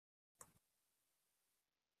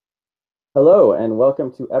Hello, and welcome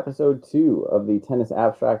to episode 2 of the Tennis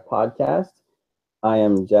Abstract podcast. I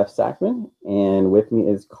am Jeff Sackman, and with me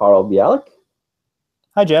is Carl Bialik.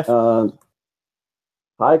 Hi, Jeff.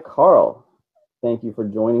 Hi, Carl. Thank you for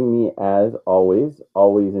joining me as always.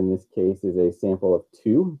 Always in this case is a sample of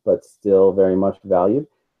 2, but still very much valued.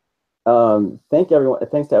 Thanks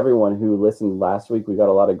to everyone who listened last week. We got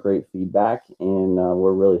a lot of great feedback, and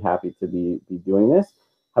we're really happy to be doing this.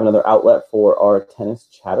 Have another outlet for our tennis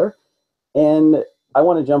chatter. And I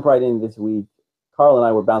want to jump right in this week. Carl and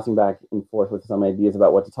I were bouncing back and forth with some ideas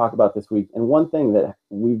about what to talk about this week. And one thing that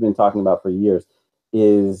we've been talking about for years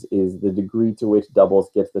is the degree to which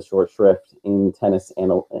doubles gets the short shrift in tennis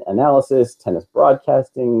analysis, tennis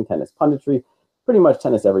broadcasting, tennis punditry, pretty much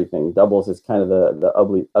tennis everything. Doubles is kind of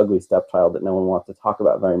the ugly stepchild that no one wants to talk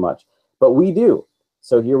about very much. But we do.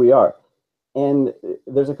 So here we are. And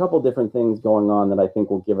there's a couple different things going on that I think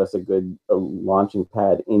will give us a good launching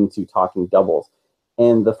pad into talking doubles.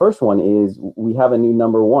 And the first one is we have a new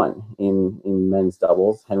number one in men's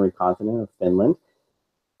doubles, Henri Kontinen of Finland.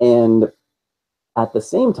 And at the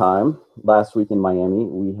same time, last week in Miami,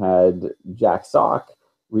 we had Jack Sock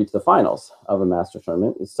reach the finals of a Masters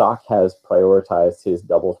tournament. Sock has prioritized his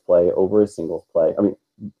doubles play over his singles play. I mean,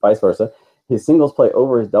 vice versa. His singles play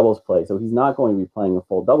over his doubles play. So he's not going to be playing a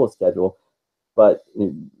full doubles schedule. But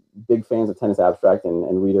big fans of Tennis Abstract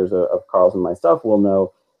and readers of Carl's and my stuff will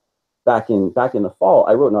know back in the fall,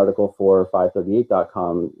 I wrote an article for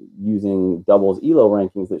 538.com using doubles ELO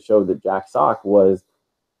rankings that showed that Jack Sock was,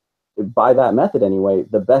 by that method anyway,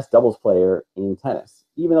 the best doubles player in tennis.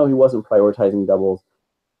 Even though he wasn't prioritizing doubles,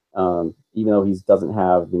 even though he doesn't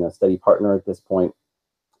have a steady partner at this point,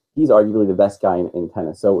 he's arguably the best guy in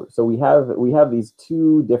tennis. So we have these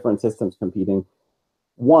two different systems competing.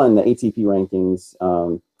 One, the ATP rankings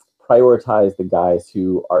prioritize the guys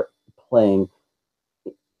who are playing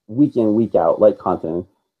week in, week out, like Kontinen,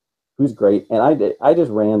 who's great. And I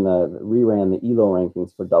just reran the ELO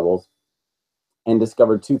rankings for doubles and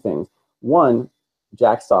discovered two things. One,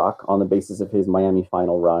 Jack Sock, on the basis of his Miami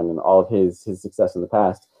final run and all of his success in the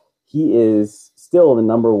past, he is still the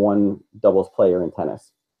number one doubles player in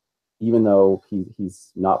tennis. Even though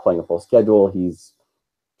he's not playing a full schedule, he's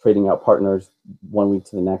trading out partners one week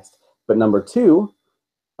to the next. But number two,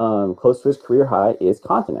 close to his career high, is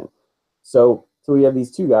Kontinen. So we have these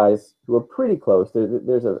two guys who are pretty close.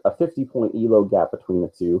 There's a 50-point ELO gap between the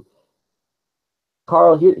two.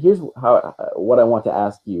 Carl, here's what I want to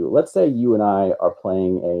ask you. Let's say you and I are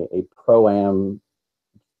playing a pro-am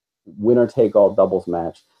winner-take-all doubles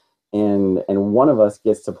match, and one of us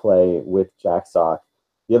gets to play with Jack Sock.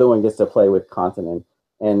 The other one gets to play with Kontinen.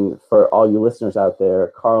 And for all you listeners out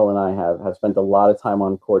there, Carl and I have spent a lot of time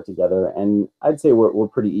on court together, and I'd say we're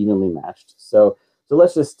pretty evenly matched. So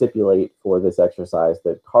let's just stipulate for this exercise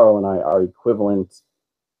that Carl and I are equivalently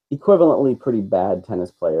pretty bad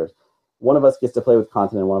tennis players. One of us gets to play with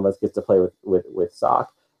Kontinen, one of us gets to play with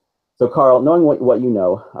Sock. So Carl, knowing what you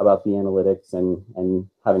know about the analytics and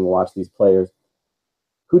having watched these players,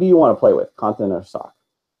 who do you want to play with, Kontinen or Sock?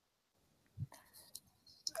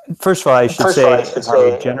 First of all, I should say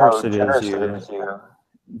how generous it is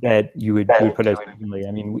that you would put us evenly.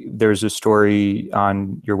 I mean, there's a story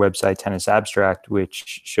on your website, Tennis Abstract,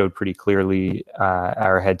 which showed pretty clearly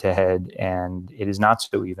our head-to-head, and it is not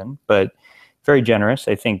so even, but very generous.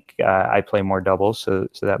 I think I play more doubles, so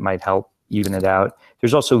that might help even it out.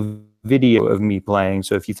 There's also video of me playing,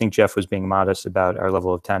 so if you think Jeff was being modest about our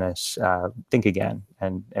level of tennis, think again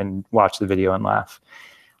and watch the video and laugh.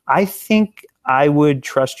 I think I would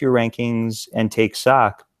trust your rankings and take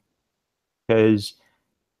Sock, because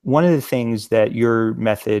one of the things that your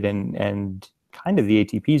method and kind of the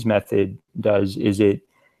ATP's method does is it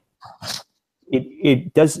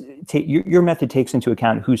does take your method takes into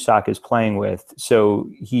account who Sock is playing with.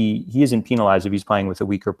 So he isn't penalized if he's playing with a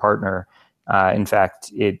weaker partner. In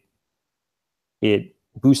fact, it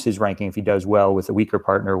boosts his ranking if he does well with a weaker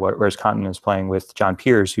partner, whereas Kontinen is playing with John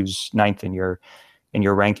Peers, who's 9th in your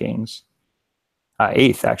rankings.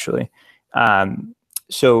 8th, actually.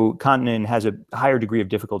 So Kontinen has a higher degree of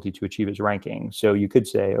difficulty to achieve his ranking. So you could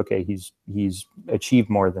say, okay, he's achieved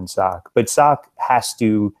more than Sock. But Sock has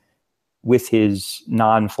to, with his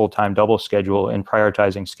non-full-time double schedule and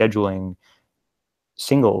prioritizing scheduling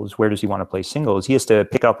singles, where does he want to play singles? He has to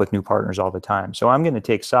pick up with new partners all the time. So I'm going to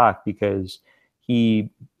take Sock because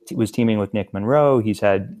he was teaming with Nick Monroe. He's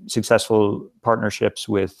had successful partnerships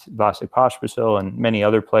with Vasek Pospisil and many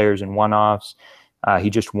other players in one-offs.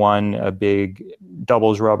 He just won a big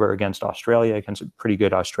doubles rubber against Australia, against a pretty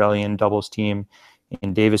good Australian doubles team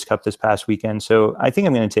in Davis Cup this past weekend. So I think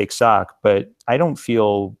I'm going to take Sock, but I don't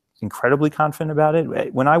feel incredibly confident about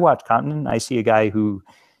it. When I watch Continent, I see a guy who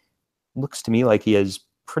looks to me like he has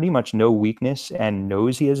pretty much no weakness and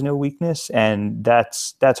knows he has no weakness, and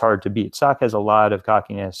that's hard to beat. Sock has a lot of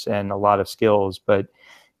cockiness and a lot of skills, but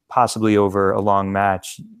possibly over a long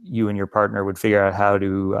match, you and your partner would figure out how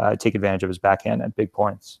to take advantage of his backhand at big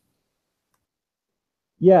points.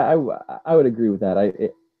 Yeah, I would agree with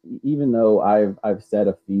that. Even though I've said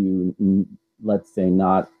a few, let's say,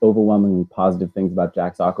 not overwhelmingly positive things about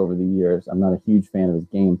Jack Sock over the years, I'm not a huge fan of his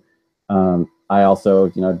game. I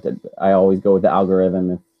also, I always go with the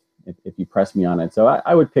algorithm if you press me on it. So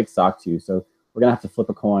I would pick Sock too. So we're gonna have to flip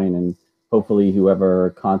a coin, and hopefully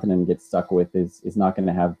whoever Continent gets stuck with is not going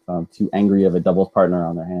to have too angry of a doubles partner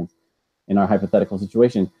on their hands in our hypothetical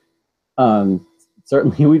situation.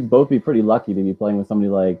 Certainly, we'd both be pretty lucky to be playing with somebody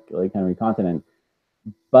like Henry Continent.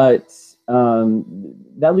 But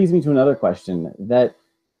that leads me to another question. That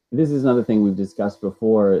this is another thing we've discussed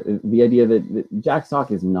before: the idea that Jack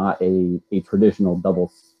Sock is not a traditional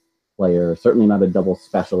doubles player, certainly not a doubles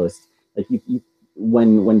specialist. Like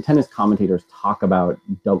when tennis commentators talk about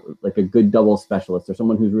like a good doubles specialist or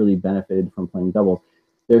someone who's really benefited from playing doubles,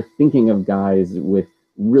 they're thinking of guys with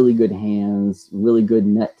really good hands, really good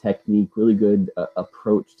net technique, really good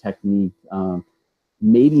approach technique.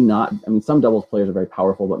 Maybe not, I mean, some doubles players are very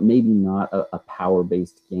powerful, but maybe not a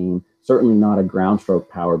power-based game. Certainly not a ground stroke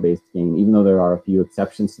power-based game, even though there are a few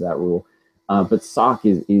exceptions to that rule. But Sock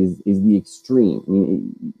is the extreme. I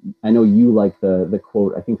mean, I know you like the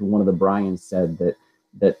quote. I think one of the Bryans said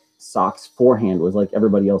that Sock's forehand was like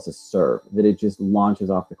everybody else's serve, that it just launches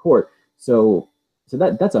off the court. So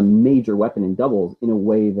that's a major weapon in doubles in a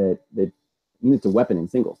way that I mean, it's a weapon in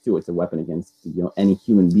singles too. It's a weapon against any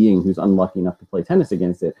human being who's unlucky enough to play tennis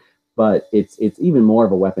against it. But it's even more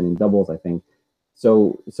of a weapon in doubles, I think.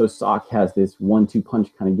 So Sock has this 1-2 punch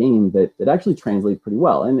kind of game that actually translates pretty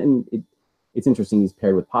well. And it's interesting he's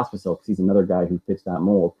paired with Pospisil because he's another guy who fits that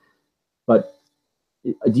mold. But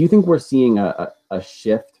do you think we're seeing a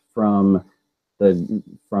shift from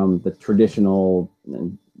the traditional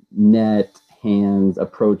net, hands,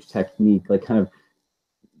 approach, technique, like kind of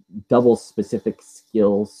double specific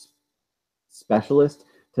skills specialist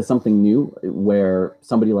to something new where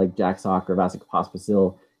somebody like Jack Sock or Vasek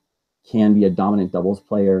Pospisil can be a dominant doubles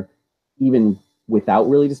player even without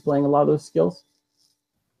really displaying a lot of those skills?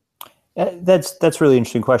 That's a really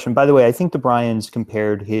interesting question. By the way, I think the Bryans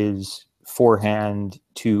compared his forehand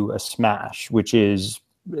to a smash, which is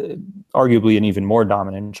arguably an even more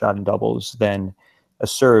dominant shot in doubles than a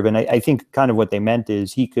serve. And I think kind of what they meant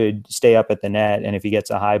is he could stay up at the net, and if he gets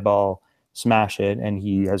a high ball, smash it, and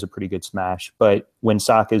he has a pretty good smash. But when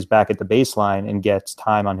Sock is back at the baseline and gets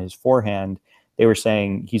time on his forehand, they were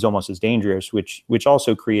saying he's almost as dangerous, which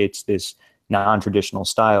also creates this non-traditional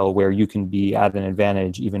style where you can be at an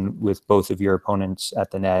advantage even with both of your opponents at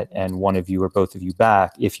the net and one of you or both of you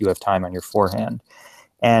back if you have time on your forehand.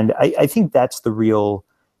 And I think that's the real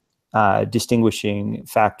distinguishing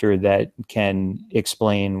factor that can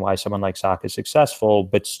explain why someone like Sock is successful,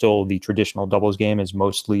 but still the traditional doubles game is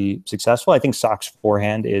mostly successful. I think Sock's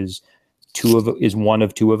forehand is one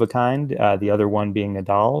of two of a kind, the other one being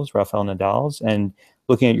Nadal's, Rafael Nadal's. And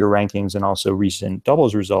looking at your rankings and also recent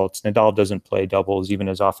doubles results, Nadal doesn't play doubles even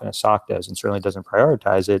as often as Sock does, and certainly doesn't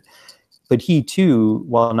prioritize it. But he too,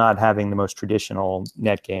 while not having the most traditional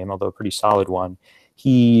net game, although a pretty solid one,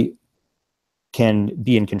 he can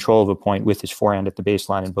be in control of a point with his forehand at the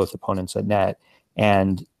baseline and both opponents at net.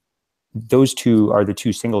 And those two are the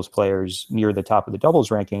two singles players near the top of the doubles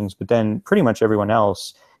rankings, but then pretty much everyone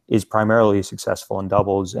else is primarily successful in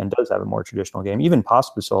doubles and does have a more traditional game. Even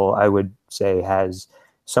Pospisil, I would say, has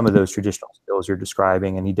some of those traditional skills you're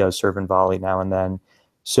describing, and he does serve and volley now and then.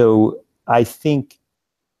 So I think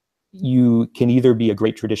you can either be a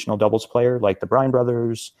great traditional doubles player like the Bryan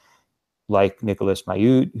brothers, like Nicolas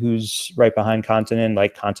Mahut, who's right behind Continent,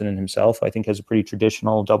 like Continent himself, I think has a pretty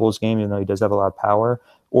traditional doubles game, even though he does have a lot of power,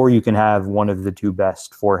 or you can have one of the two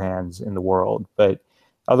best forehands in the world. But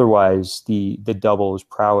otherwise, the doubles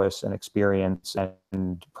prowess and experience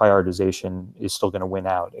and prioritization is still going to win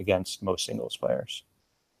out against most singles players.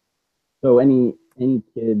 So any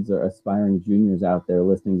kids or aspiring juniors out there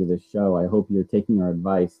listening to this show, I hope you're taking our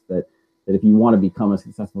advice that if you want to become a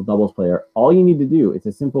successful doubles player, all you need to do, it's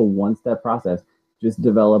a simple one-step process, just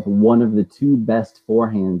develop one of the two best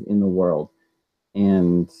forehands in the world.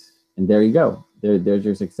 And there you go. There's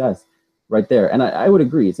your success right there. And I would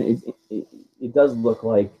agree. It does look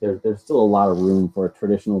like there's still a lot of room for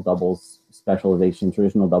traditional doubles specialization,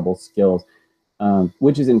 traditional doubles skills,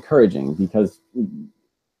 which is encouraging because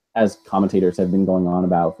as commentators have been going on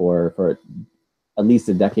about for at least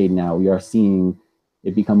a decade now, we are seeing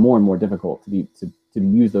it become more and more difficult to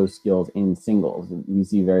use those skills in singles. We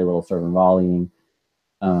see very little serve and volleying,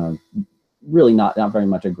 really not very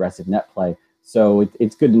much aggressive net play. So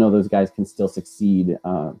it's good to know those guys can still succeed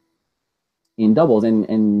in doubles.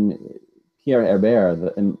 And Pierre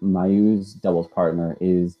Herbert, Mayu's doubles partner,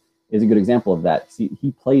 is a good example of that.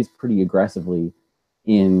 He plays pretty aggressively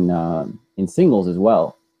in singles as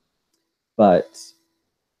well, but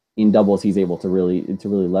in doubles he's able to really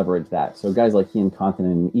leverage that. So guys like he and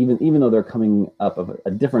Kontanen, even though they're coming up of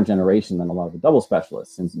a different generation than a lot of the double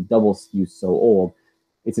specialists, since doubles skews so old,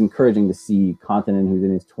 it's encouraging to see Kontanen, who's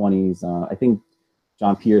in his 20s. I think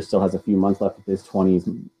Jean-Pierre still has a few months left of his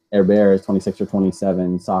 20s. Herbert is 26 or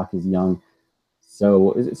 27. Sock is young.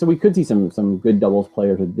 So we could see some good doubles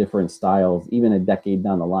players with different styles, even a decade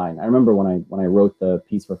down the line. I remember when I wrote the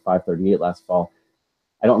piece for 538 last fall,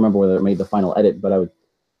 I don't remember whether it made the final edit, but I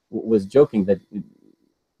was joking that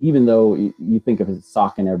even though you think of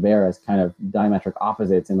Sock and Herbert as kind of diametric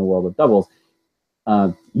opposites in the world of doubles,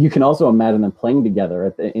 you can also imagine them playing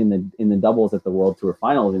together in the doubles at the World Tour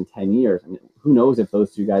Finals in 10 years. I mean, who knows if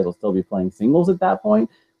those two guys will still be playing singles at that point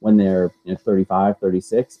when they're 35,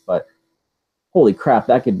 36, but holy crap,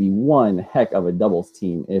 that could be one heck of a doubles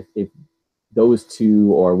team if those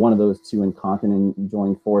two or one of those two in Kontanen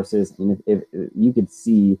join forces. I mean, if you could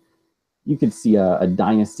see a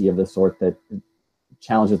dynasty of the sort that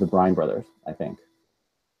challenges the Bryan brothers, I think.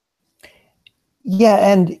 Yeah,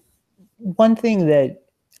 and one thing that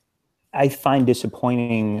I find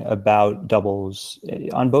disappointing about doubles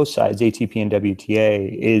on both sides, ATP and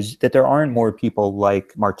WTA, is that there aren't more people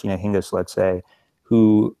like Martina Hingis, let's say,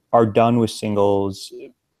 who are done with singles,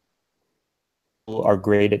 are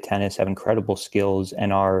great at tennis, have incredible skills,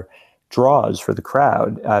 and are draws for the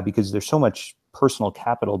crowd because there's so much personal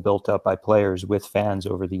capital built up by players with fans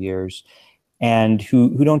over the years, and who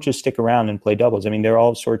don't just stick around and play doubles. I mean, there are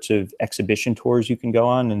all sorts of exhibition tours you can go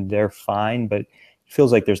on, and they're fine, but it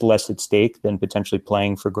feels like there's less at stake than potentially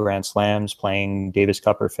playing for Grand Slams, playing Davis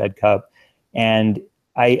Cup or Fed Cup. And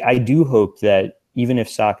I do hope that even if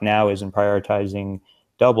Sock now isn't prioritizing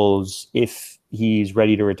doubles, if he's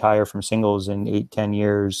ready to retire from singles in 8-10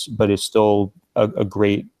 years, but is still a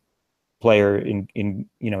great player in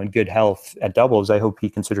good health at doubles, I hope he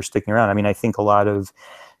considers sticking around. I mean, I think a lot of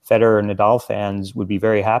Federer and Nadal fans would be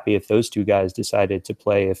very happy if those two guys decided to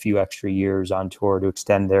play a few extra years on tour to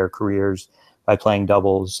extend their careers by playing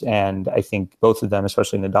doubles. And I think both of them,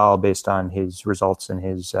 especially Nadal, based on his results and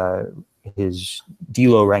his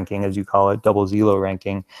DELO ranking, as you call it, doubles ELO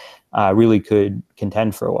ranking, really could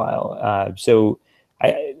contend for a while. So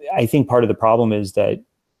I think part of the problem is that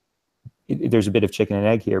there's a bit of chicken and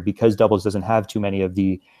egg here because doubles doesn't have too many of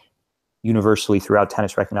the universally throughout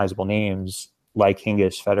tennis recognizable names like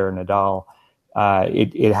Hingis, Federer, Nadal.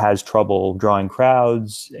 It has trouble drawing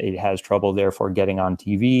crowds. It has trouble, therefore, getting on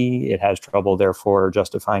TV. It has trouble, therefore,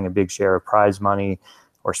 justifying a big share of prize money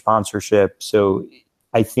or sponsorship. So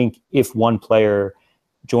I think if one player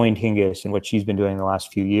joined Hingis in what she's been doing the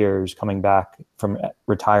last few years, coming back from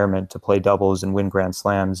retirement to play doubles and win Grand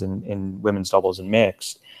Slams in women's doubles and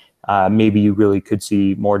mixed, maybe you really could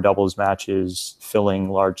see more doubles matches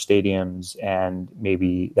filling large stadiums, and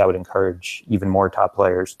maybe that would encourage even more top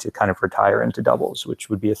players to kind of retire into doubles, which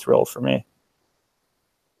would be a thrill for me.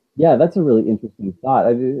 Yeah, that's a really interesting thought.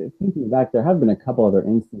 Thinking back, there have been a couple other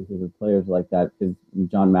instances of players like that, because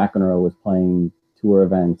John McEnroe was playing tour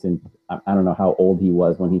events, and I don't know how old he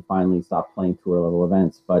was when he finally stopped playing tour level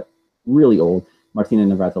events, but really old. Martina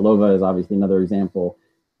Navratilova is obviously another example.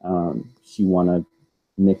 She won a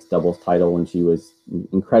mixed doubles title when she was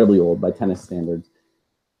incredibly old by tennis standards.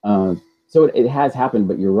 So it has happened,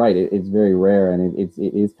 but you're right. It's very rare, and it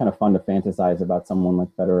is kind of fun to fantasize about someone like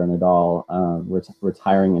Federer and Nadal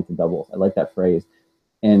retiring into doubles. I like that phrase,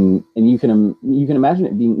 and you can imagine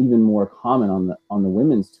it being even more common on the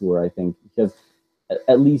women's tour. I think because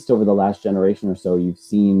at least over the last generation or so, you've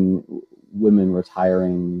seen women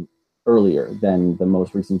retiring earlier than the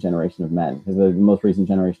most recent generation of men. Because the most recent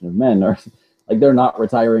generation of men are like they're not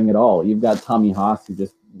retiring at all. You've got Tommy Haas, who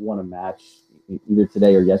just won a match either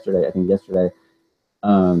today or yesterday. I think yesterday,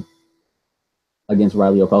 against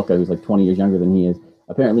Riley Opelka, who's like 20 years younger than he is.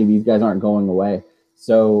 Apparently, these guys aren't going away.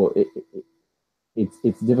 So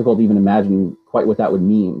it's difficult to even imagine quite what that would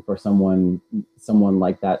mean for someone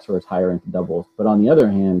like that to retire into doubles. But on the other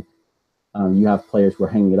hand, you have players who are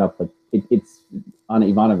hanging it up. Like it's Ana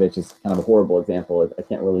Ivanovic is kind of a horrible example. I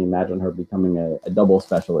can't really imagine her becoming a double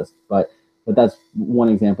specialist, but that's one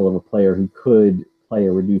example of a player who could play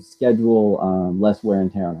a reduced schedule, less wear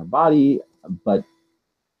and tear on her body, but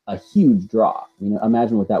a huge draw.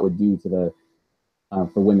 Imagine what that would do to the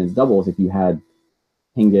for women's doubles if you had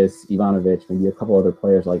Hingis, Ivanovic, maybe a couple other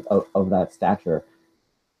players like of that stature.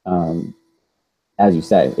 As you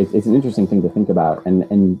say, it's an interesting thing to think about,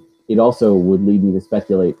 and it also would lead me to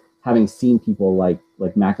speculate, having seen people like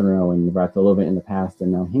McEnroe and Navratilova in the past,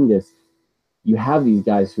 and now Hingis. You have these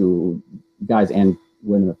guys and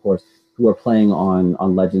women, of course, who are playing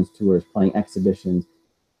on Legends tours, playing exhibitions,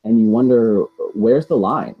 and you wonder, where's the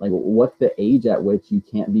line? Like, what's the age at which you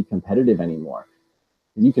can't be competitive anymore?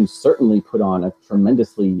 You can certainly put on a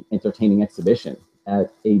tremendously entertaining exhibition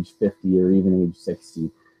at age 50 or even age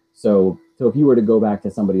 60. So if you were to go back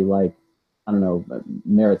to somebody like, I don't know,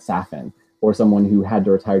 Marat Safin, or someone who had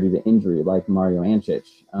to retire due to injury like Mario Ancic,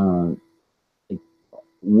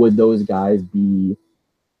 would those guys be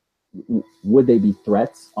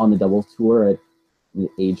threats on the doubles tour at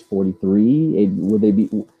age 43? Would they be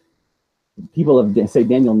people of, say,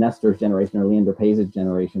 Daniel Nestor's generation or Leander Paes's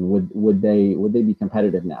generation? Would they be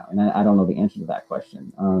competitive now? And I don't know the answer to that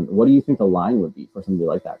question. What do you think the line would be for somebody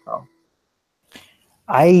like that, Carl?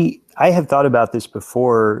 I have thought about this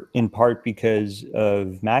before, in part because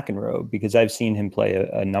of McEnroe, because I've seen him play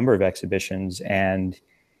a number of exhibitions, and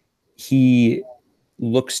he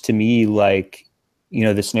looks to me like,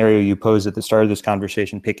 the scenario you posed at the start of this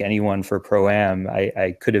conversation, pick anyone for Pro-Am.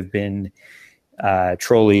 I could have been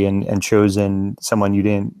trolly and chosen someone you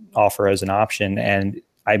didn't offer as an option, and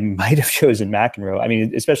I might have chosen McEnroe. I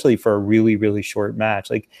mean, especially for a really, really short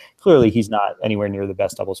match. Like, clearly he's not anywhere near the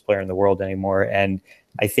best doubles player in the world anymore. And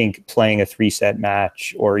I think playing a 3-set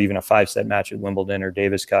match or even a 5-set match at Wimbledon or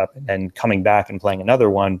Davis Cup and coming back and playing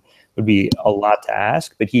another one would be a lot to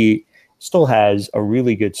ask. But he still has a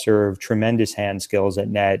really good serve, tremendous hand skills at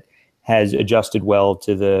net, has adjusted well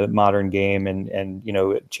to the modern game and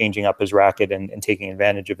changing up his racket and taking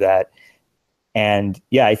advantage of that. And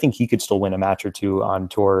yeah, I think he could still win a match or two on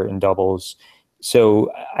tour in doubles. So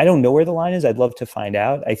I don't know where the line is. I'd love to find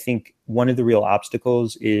out. I think one of the real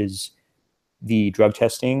obstacles is the drug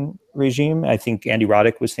testing regime. I think Andy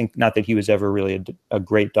Roddick was not that he was ever really a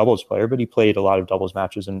great doubles player, but he played a lot of doubles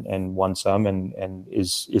matches and won some and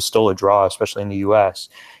is still a draw, especially in the US.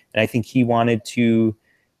 And I think he wanted to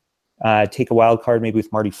take a wild card maybe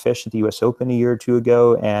with Mardy Fish at the US Open a year or two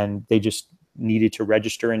ago, and they just needed to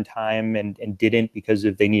register in time and didn't, because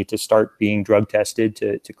they needed to start being drug tested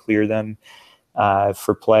to clear them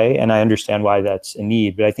for play. And I understand why that's a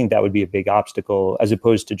need, but I think that would be a big obstacle as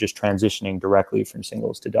opposed to just transitioning directly from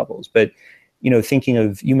singles to doubles. But, thinking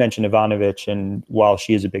of, you mentioned Ivanovic, and while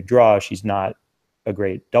she is a big draw, she's not a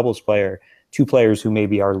great doubles player. Two players who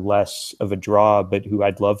maybe are less of a draw, but who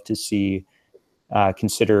I'd love to see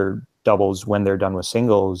consider doubles when they're done with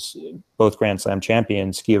singles, both Grand Slam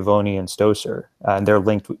champions, Schiavone and Stosur. And they're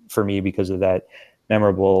linked for me because of that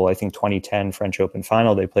memorable, I think, 2010 French Open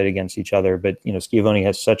final they played against each other. But, Schiavone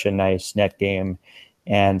has such a nice net game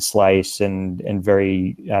and slice and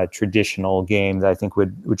very traditional game that I think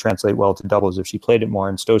would translate well to doubles if she played it more.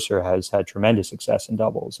 And Stosur has had tremendous success in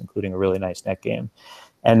doubles, including a really nice net game.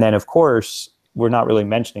 And then, of course, we're not really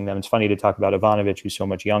mentioning them. It's funny to talk about Ivanovic, who's so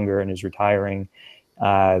much younger and is retiring.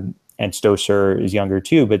 And Stosur is younger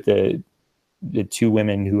too, but the two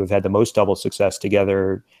women who have had the most double success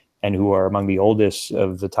together and who are among the oldest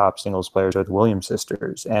of the top singles players are the Williams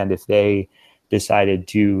sisters. And if they decided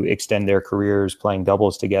to extend their careers playing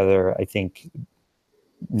doubles together, I think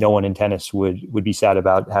no one in tennis would be sad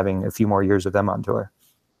about having a few more years of them on tour,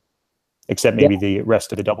 except maybe the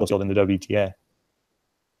rest of the doubles field in the WTA.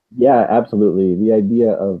 Yeah, absolutely. The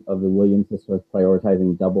idea of the Williams sisters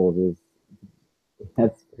prioritizing doubles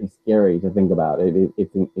that's pretty scary to think about.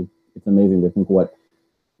 It's amazing to think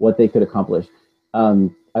what they could accomplish.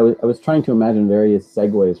 I was trying to imagine various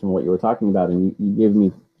segues from what you were talking about, and you gave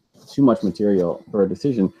me too much material for a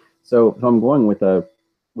decision. So I'm going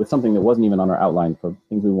with something that wasn't even on our outline for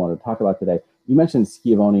things we wanted to talk about today. You mentioned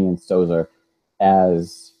Schiavone and Stosur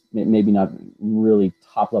as maybe not really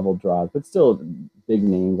top level draws, but still big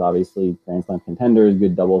names, obviously Grand Slam contenders,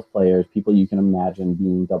 good doubles players, people you can imagine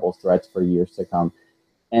being doubles threats for years to come.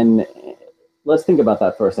 And let's think about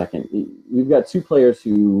that for a second. We've got two players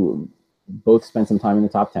who both spent some time in the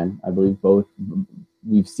top 10. I believe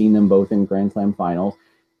we've seen them both in Grand Slam finals.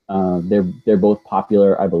 They're both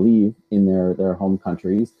popular, I believe, in their home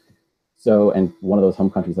countries. So, and one of those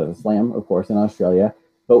home countries has a slam, of course, in Australia.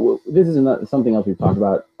 But this is something else we've talked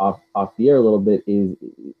about off the air a little bit. Is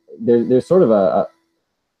there's sort of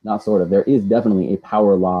there is definitely a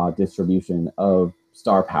power law distribution of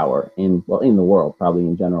star power in the world, probably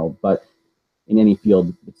in general, but in any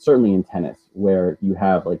field, certainly in tennis, where you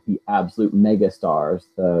have like the absolute mega stars,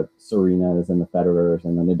 the Serenas and the Federers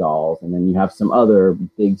and the Nadals, and then you have some other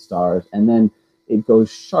big stars, and then it goes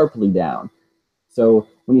sharply down So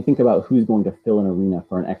when you think about who's going to fill an arena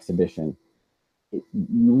for an exhibition,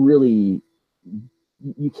 you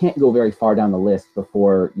can't go very far down the list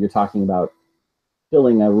before you're talking about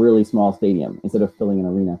filling a really small stadium instead of filling an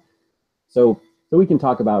arena. So we can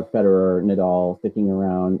talk about Federer, Nadal sticking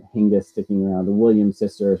around, Hingis sticking around, the Williams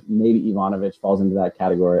sisters, maybe Ivanovic falls into that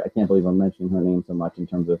category. I can't believe I'm mentioning her name so much in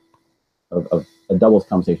terms of a doubles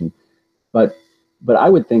conversation. But I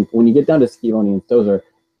would think when you get down to Schiavone and Stosur,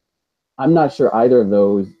 I'm not sure either of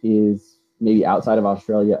those is, maybe outside of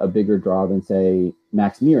Australia, a bigger draw than, say,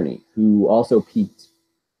 Max Mirny, who also peaked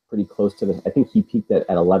pretty close to this. I think he peaked at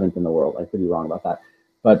 11th in the world. I could be wrong about that.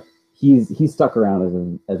 But he's stuck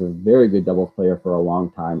around as a very good doubles player for a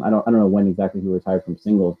long time. I don't know when exactly he retired from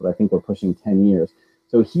singles, but I think we're pushing 10 years.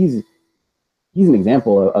 So he's an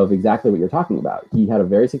example of exactly what you're talking about. He had a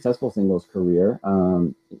very successful singles career.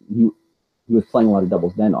 He was playing a lot of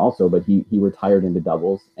doubles then also, but he retired into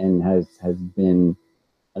doubles and has been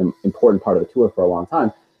an important part of the tour for a long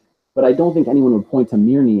time. But I don't think anyone would point to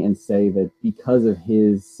Mirny and say that because of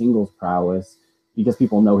his singles prowess, because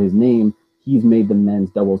people know his name, he's made the men's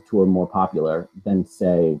doubles tour more popular than,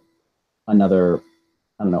 say, another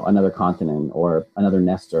continent or another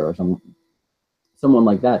Nestor or someone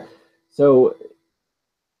like that. So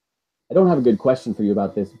I don't have a good question for you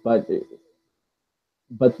about this, but do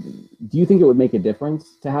you think it would make a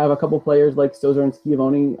difference to have a couple players like Stosur and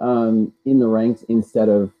Schiavone in the ranks instead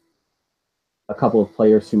of a couple of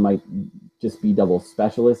players who might just be double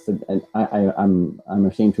specialists? And I'm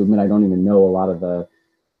ashamed to admit I don't even know a lot of the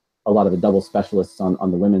double specialists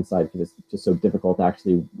on the women's side, because it's just so difficult to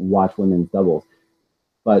actually watch women's doubles.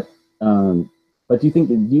 But do you think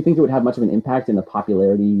it would have much of an impact in the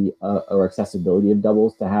popularity or accessibility of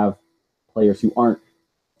doubles to have players who aren't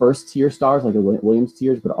first tier stars like the Williams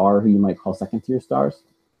tiers, but are who you might call second tier stars?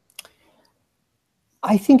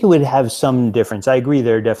 I think it would have some difference. I agree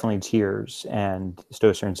there are definitely tiers, and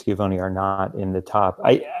Stosur and Schiavone are not in the top.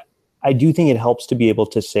 I do think it helps to be able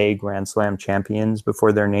to say Grand Slam champions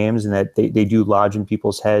before their names, and that they do lodge in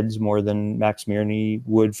people's heads more than Max Mirny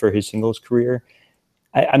would for his singles career.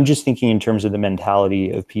 I'm just thinking in terms of the mentality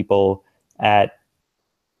of people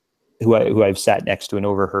who I've sat next to and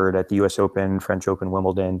overheard at the US Open, French Open,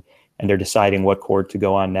 Wimbledon, and they're deciding what court to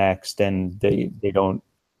go on next, and they don't,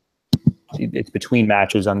 it's between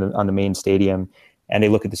matches on the main stadium, and they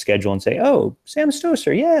look at the schedule and say, oh, Sam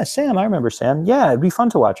Stosur, yeah, Sam, I remember Sam. Yeah, it'd be fun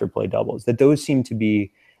to watch her play doubles. That those seem to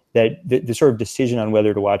be, that the sort of decision on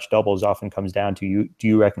whether to watch doubles often comes down to do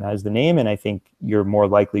you recognize the name? And I think you're more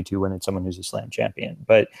likely to when it's someone who's a slam champion.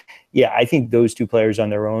 But yeah, I think those two players on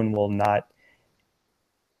their own will not,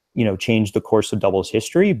 change the course of doubles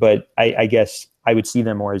history. But I guess I would see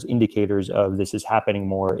them more as indicators of this is happening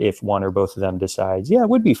more if one or both of them decides, yeah, it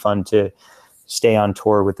would be fun to stay on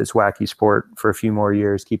tour with this wacky sport for a few more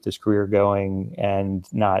years, keep this career going, and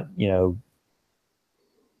not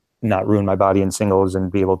ruin my body in singles,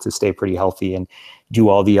 and be able to stay pretty healthy and do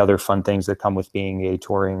all the other fun things that come with being a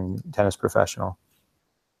touring tennis professional.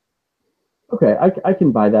 Okay, I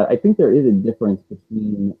can buy that. I think there is a difference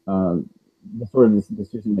between the sort of this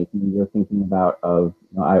decision making you're thinking about of,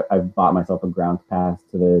 I've bought myself a grounds pass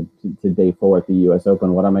to day 4 at the US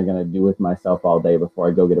Open. What am I going to do with myself all day before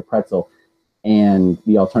I go get a pretzel? And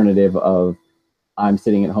the alternative of, I'm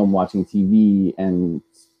sitting at home watching TV, and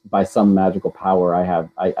by some magical power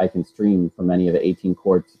I can stream from any of the 18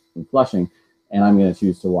 courts in Flushing, and I'm going to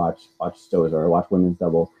choose to watch Stosur or watch women's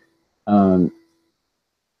doubles. So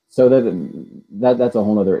that's a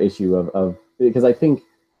whole other issue of because I think,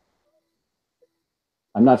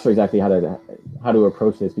 I'm not sure exactly how to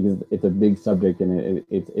approach this, because it's a big subject and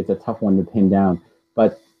it's a tough one to pin down.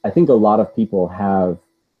 But I think a lot of people have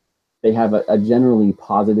a generally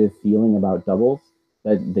positive feeling about doubles,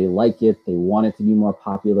 that they like it, they want it to be more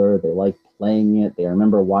popular, they like playing it. They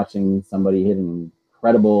remember watching somebody hit an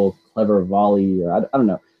incredible, clever volley, or I don't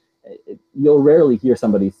know. You'll rarely hear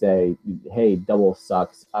somebody say, hey, doubles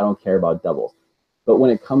sucks, I don't care about doubles. But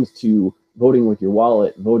when it comes to voting with your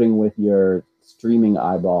wallet, voting with your streaming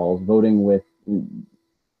eyeballs, voting with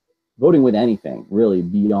anything really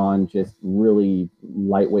beyond just really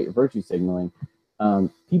lightweight virtue signaling,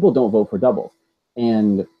 people don't vote for doubles.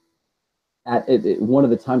 And one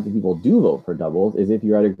of the times that people do vote for doubles is if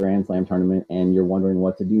you're at a Grand Slam tournament and you're wondering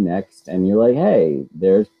what to do next, and you're like, hey,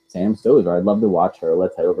 there's Sam Stosur, I'd love to watch her,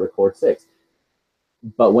 let's head over to court 6.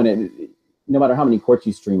 But no matter how many courts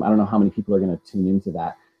you stream, I don't know how many people are going to tune into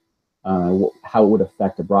that, how it would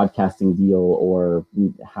affect a broadcasting deal, or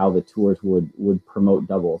how the tours would promote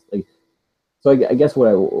doubles. So I guess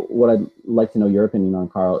what I'd like to know your opinion on,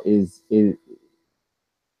 Carl, is do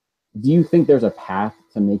you think there's a path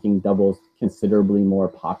to making doubles considerably more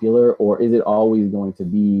popular, or is it always going to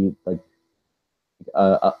be like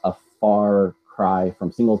a far cry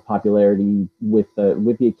from singles popularity with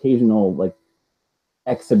the occasional like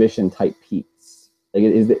exhibition type peaks? Like,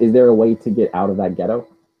 is there a way to get out of that ghetto?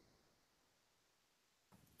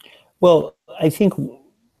 Well, I think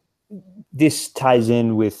this ties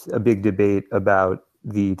in with a big debate about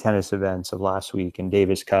the tennis events of last week and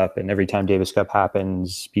Davis Cup. And every time Davis Cup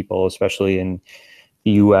happens, people, especially in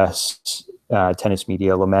the U.S. Tennis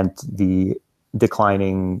media, lament the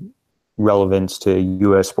declining relevance to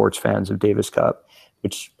U.S. sports fans of Davis Cup,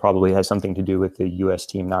 which probably has something to do with the U.S.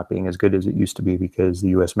 team not being as good as it used to be because the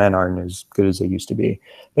U.S. men aren't as good as they used to be.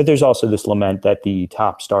 But there's also this lament that the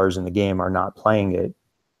top stars in the game are not playing it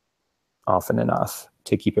often enough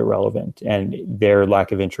to keep it relevant, and their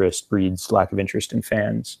lack of interest breeds lack of interest in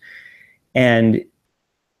fans. And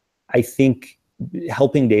I think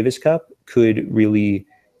helping Davis Cup could really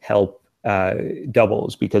help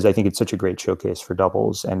doubles, because I think it's such a great showcase for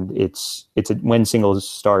doubles. And when singles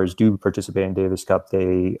stars do participate in Davis Cup,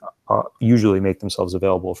 they usually make themselves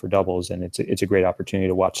available for doubles, and it's a great opportunity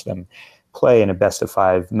to watch them play in a best of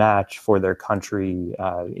 5 match for their country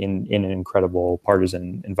in an incredible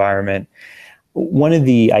partisan environment. One of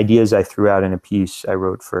the ideas I threw out in a piece I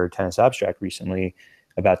wrote for Tennis Abstract recently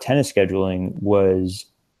about tennis scheduling was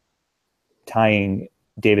tying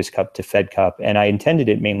Davis Cup to Fed Cup. And I intended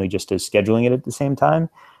it mainly just as scheduling it at the same time.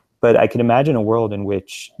 But I could imagine a world in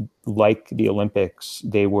which, like the Olympics,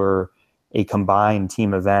 they were a combined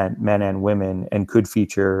team event, men and women, and could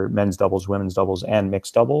feature men's doubles, women's doubles, and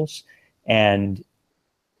mixed doubles. And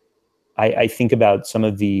I think about some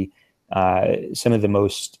of the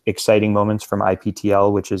most exciting moments from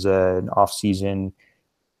IPTL, which is an off-season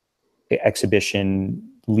exhibition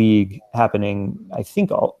league happening, I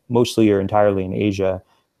think mostly or entirely in Asia,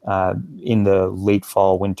 in the late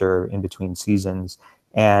fall, winter, in between seasons.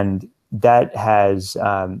 And that has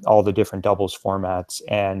all the different doubles formats,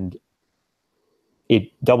 and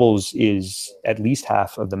doubles is at least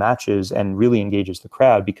half of the matches and really engages the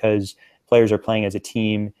crowd because players are playing as a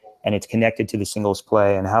team, and it's connected to the singles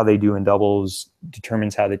play, and how they do in doubles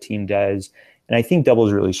determines how the team does. And I think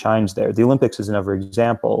doubles really shines there. The Olympics is another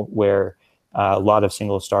example where a lot of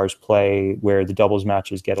single stars play, where the doubles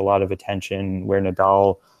matches get a lot of attention, where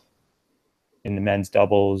Nadal in the men's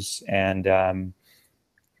doubles and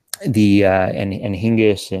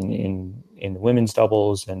Hingis in the women's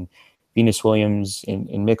doubles, and Venus Williams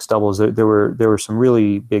in mixed doubles. There were some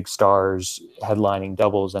really big stars headlining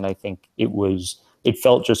doubles, and I think it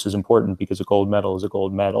felt just as important because a gold medal is a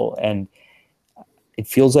gold medal. And it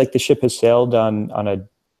feels like the ship has sailed on a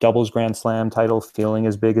doubles Grand Slam title feeling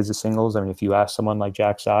as big as the singles. I mean, if you ask someone like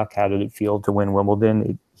Jack Sock, how did it feel to win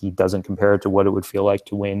Wimbledon? He doesn't compare it to what it would feel like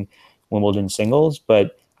to win Wimbledon singles.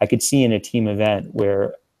 But I could see in a team event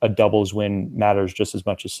where a doubles win matters just as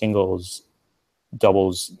much as singles,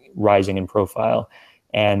 doubles rising in profile.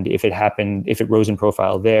 And if it rose in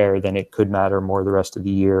profile there, then it could matter more the rest of the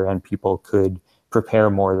year, and people could prepare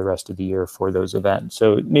more the rest of the year for those events.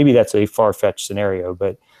 So maybe that's a far-fetched scenario,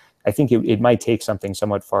 but I think it might take something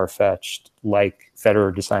somewhat far-fetched, like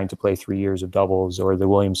Federer deciding to play 3 years of doubles, or the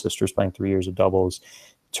Williams sisters playing 3 years of doubles,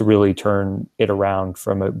 to really turn it around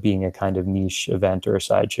from being a kind of niche event or a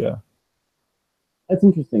sideshow. That's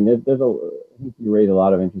interesting. I think you raised a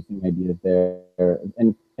lot of interesting ideas there,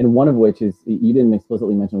 and one of which is, you didn't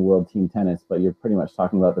explicitly mention World Team Tennis, but you're pretty much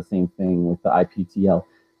talking about the same thing with the IPTL.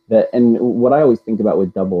 And what I always think about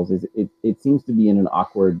with doubles is it seems to be in an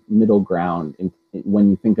awkward middle ground when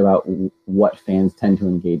you think about what fans tend to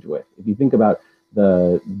engage with. If you think about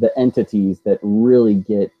the entities that really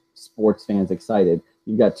get sports fans excited,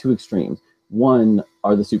 you've got two extremes. One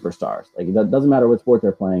are the superstars. Like, it doesn't matter what sport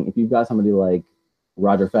they're playing. If you've got somebody like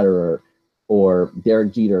Roger Federer or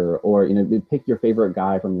Derek Jeter, or pick your favorite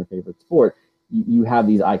guy from your favorite sport, you have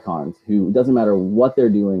these icons who, it doesn't matter what they're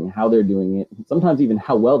doing, how they're doing it, sometimes even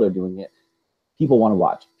how well they're doing it, people want to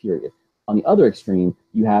watch, period. On the other extreme,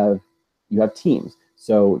 you have teams.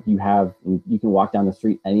 So you can walk down the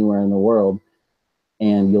street anywhere in the world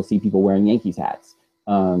and you'll see people wearing Yankees hats.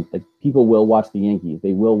 Like, people will watch the Yankees,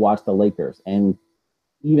 they will watch the Lakers. And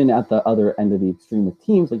even at the other end of the extreme with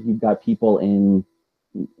teams, like, you've got people in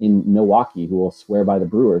Milwaukee who will swear by the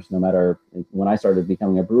Brewers, no matter. When I started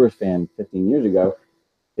becoming a Brewers fan 15 years ago,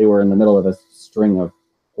 they were in the middle of a string of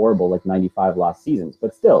horrible, like 95 lost seasons.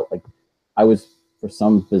 But still, like, for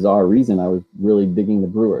some bizarre reason, I was really digging the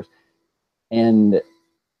Brewers. And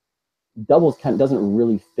doubles doesn't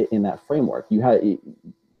really fit in that framework. You had,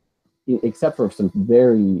 except for some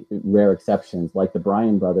very rare exceptions, like the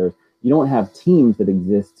Bryan brothers, you don't have teams that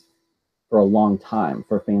exist for a long time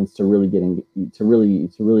for fans to really get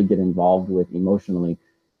involved with emotionally.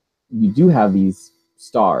 You do have these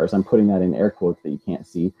stars, I'm putting that in air quotes that you can't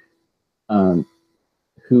see,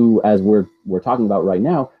 who, as we're talking about right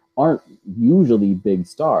now, aren't usually big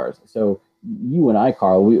stars. So you and I,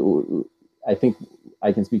 Carl, I think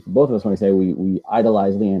I can speak for both of us when I say we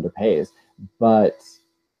idolize Leander Paes, but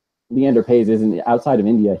Leander Paes isn't, outside of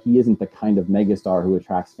India, he isn't the kind of megastar who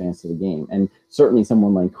attracts fans to the game. And certainly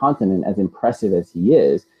someone like Continent, as impressive as he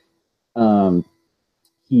is,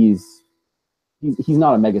 he's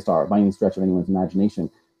not a megastar by any stretch of anyone's imagination.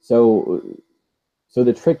 So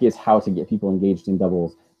the trick is how to get people engaged in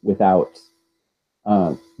doubles without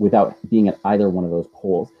being at either one of those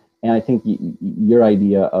poles. And I think your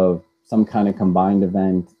idea of some kind of combined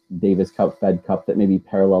event, Davis Cup, Fed Cup, that maybe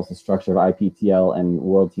parallels the structure of IPTL and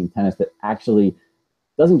World Team Tennis, that actually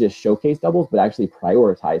doesn't just showcase doubles, but actually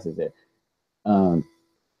prioritizes it.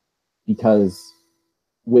 Because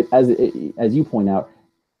as you point out,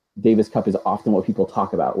 Davis Cup is often what people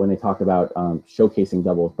talk about when they talk about showcasing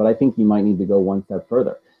doubles. But I think you might need to go one step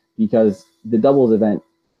further, because the doubles event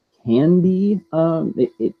can be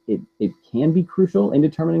it can be crucial in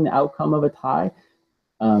determining the outcome of a tie.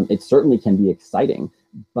 It certainly can be exciting,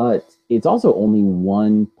 but it's also only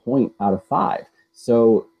 1 point out of 5.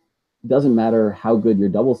 So it doesn't matter how good your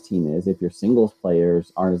doubles team is if your singles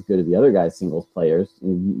players aren't as good as the other guy's singles players.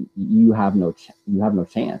 You have no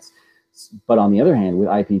chance. But on the other hand, with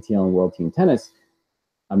IPTL and World Team Tennis,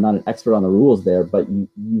 I'm not an expert on the rules there, but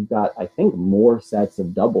you've got, I think, more sets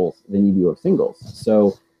of doubles than you do of singles.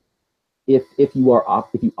 So if you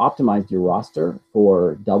optimized your roster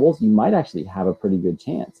for doubles, you might actually have a pretty good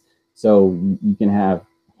chance. So you can have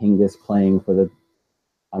Hingis playing for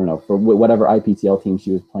for whatever IPTL team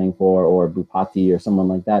she was playing for, or Bupati or someone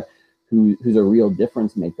like that, who's a real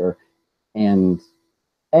difference maker. And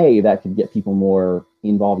that could get people more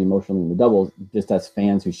involved emotionally in the doubles, just as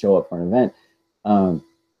fans who show up for an event.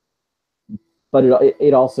 But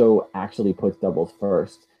it also actually puts doubles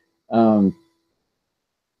first.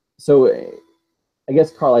 So I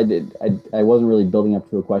guess, Carl, I wasn't really building up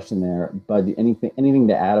to a question there, but anything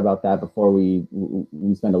to add about that before we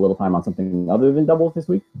spend a little time on something other than doubles this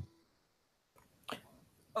week?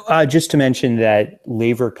 Just to mention that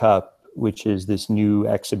Laver Cup, which is this new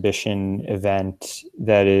exhibition event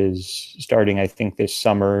that is starting, I think, this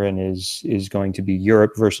summer and is going to be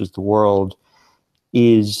Europe versus the world,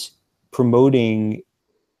 is promoting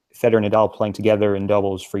Federer and Nadal playing together in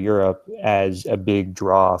doubles for Europe as a big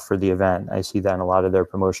draw for the event. I see that in a lot of their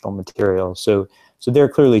promotional material. So they're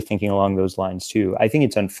clearly thinking along those lines too. I think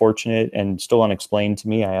it's unfortunate and still unexplained to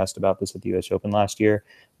me. I asked about this at the US Open last year,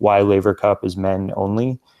 why Laver Cup is men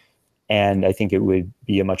only. And I think it would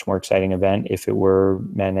be a much more exciting event if it were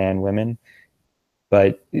men and women.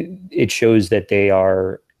 But it shows that they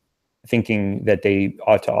are thinking that they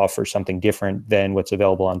ought to offer something different than what's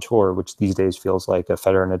available on tour, which these days feels like a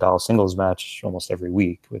Federer Nadal singles match almost every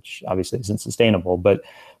week, which obviously isn't sustainable. But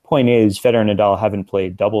point is, Federer and Nadal haven't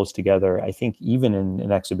played doubles together, I think, even in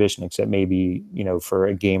an exhibition, except maybe, for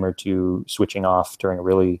a game or two switching off during a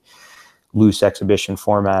really loose exhibition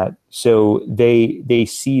format. So they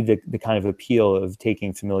see the kind of appeal of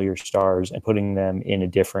taking familiar stars and putting them in a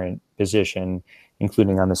different position,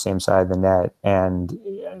 including on the same side of the net. And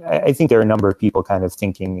I think there are a number of people kind of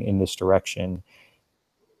thinking in this direction,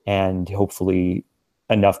 and hopefully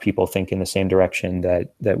enough people think in the same direction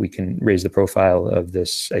that we can raise the profile of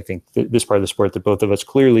this. I think this part of the sport that both of us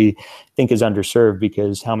clearly think is underserved,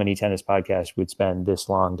 because how many tennis podcasts would spend this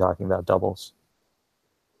long talking about doubles?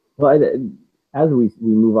 Well, as we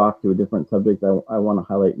move off to a different subject, I want to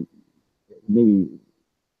highlight, maybe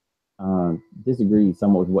disagree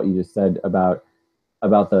somewhat with what you just said about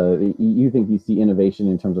you think you see innovation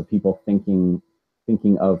in terms of people thinking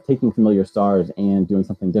of taking familiar stars and doing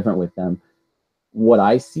something different with them. What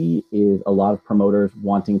I see is a lot of promoters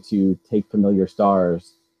wanting to take familiar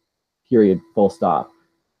stars, period, full stop.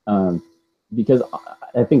 Because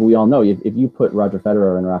I think we all know, if you put Roger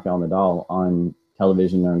Federer and Rafael Nadal on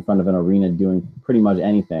television or in front of an arena doing pretty much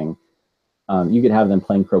anything, you could have them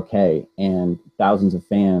playing croquet and thousands of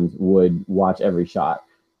fans would watch every shot,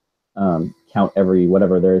 count every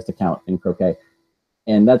whatever there is to count in croquet.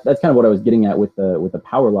 And that's kind of what I was getting at with the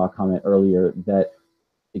power law comment earlier, that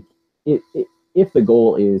if the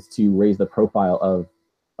goal is to raise the profile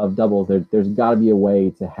of doubles, there's got to be a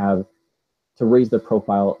way to raise the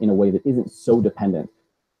profile in a way that isn't so dependent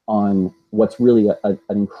on what's really an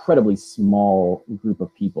incredibly small group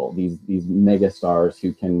of people, these mega stars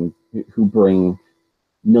who bring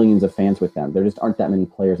millions of fans with them. There just aren't that many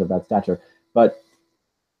players of that stature. But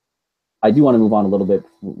I do want to move on a little bit.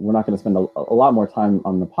 We're not going to spend a lot more time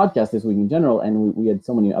on the podcast this week in general, and we had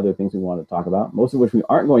so many other things we wanted to talk about, most of which we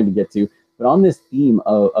aren't going to get to. But on this theme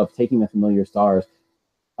of taking the familiar stars,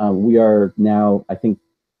 we are now, I think,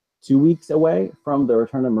 2 weeks away from the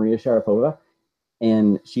return of Maria Sharapova,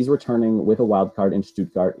 and she's returning with a wild card in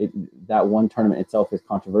Stuttgart. That one tournament itself is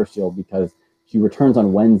controversial because she returns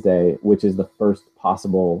on Wednesday, which is the first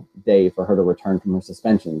possible day for her to return from her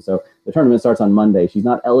suspension. So the tournament starts on Monday. She's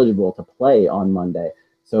not eligible to play on Monday.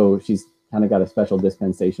 So she's kind of got a special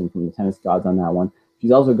dispensation from the tennis gods on that one.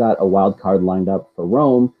 She's also got a wild card lined up for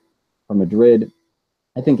Rome, for Madrid.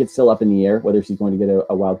 I think it's still up in the air whether she's going to get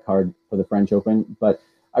a wild card for the French Open. But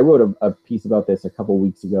I wrote a piece about this a couple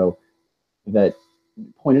weeks ago that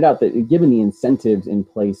pointed out that given the incentives in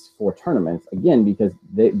place for tournaments, again, because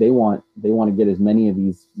they want to get as many of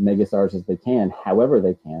these megastars as they can, however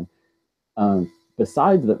they can,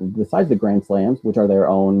 besides the Grand Slams, which are their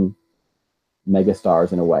own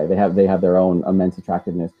megastars in a way, they have their own immense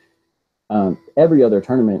attractiveness. Every other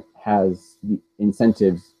tournament has the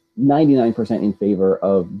incentives 99% in favor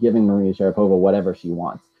of giving Maria Sharapova whatever she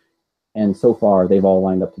wants, and so far they've all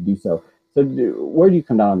lined up to do so. So where do you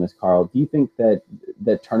come down on this, Carl? Do you think that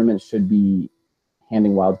tournaments should be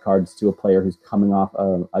handing wild cards to a player who's coming off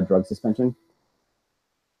a drug suspension?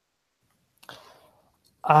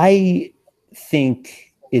 I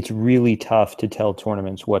think it's really tough to tell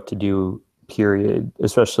tournaments what to do, period,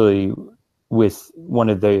 especially with one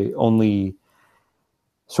of the only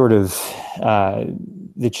sort of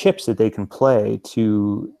the chips that they can play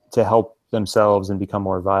to help themselves and become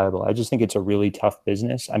more viable. I just think it's a really tough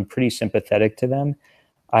business. I'm pretty sympathetic to them.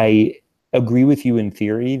 I agree with you in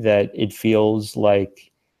theory that it feels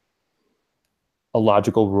like a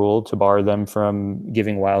logical rule to bar them from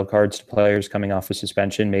giving wild cards to players coming off a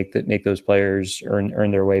suspension, make those players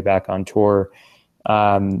earn their way back on tour.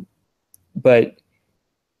 But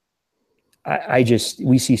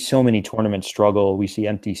we see so many tournaments struggle. We see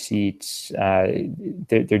empty seats.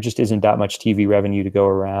 There just isn't that much TV revenue to go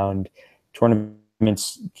around.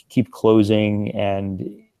 Tournaments keep closing, and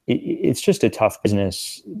it's just a tough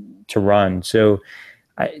business to run. So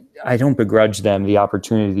I don't begrudge them the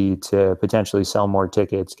opportunity to potentially sell more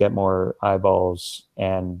tickets, get more eyeballs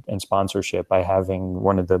and sponsorship by having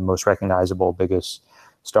one of the most recognizable, biggest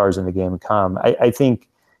stars in the game come. I think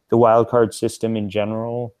the wildcard system in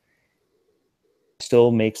general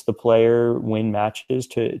still makes the player win matches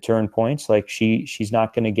to earn points. Like she's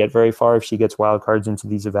not going to get very far if she gets wild cards into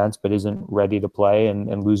these events but isn't ready to play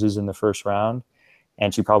and loses in the first round.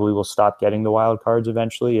 And she probably will stop getting the wild cards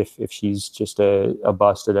eventually if she's just a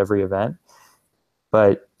bust at every event.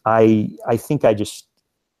 But I think I just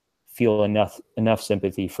feel enough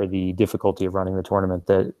sympathy for the difficulty of running the tournament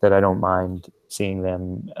that I don't mind seeing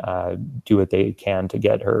them do what they can to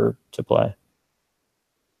get her to play.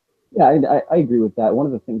 Yeah, I agree with that. One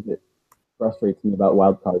of the things that frustrates me about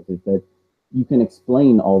wildcards is that you can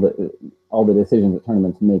explain all the decisions that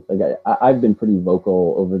tournaments make. Like I've been pretty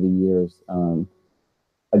vocal over the years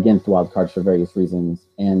against wildcards for various reasons,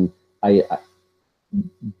 and I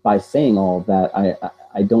by saying all of that,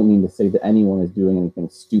 I don't mean to say that anyone is doing anything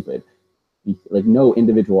stupid. Like no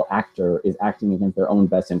individual actor is acting against their own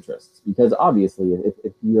best interests, because obviously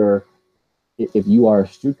if you are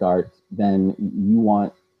Stuttgart, then you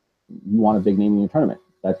want a big name in your tournament.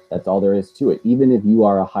 That's all there is to it. Even if you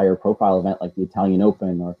are a higher profile event like the Italian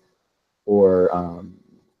Open or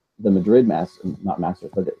the Madrid Masters,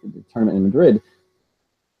 but the tournament in Madrid,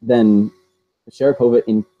 then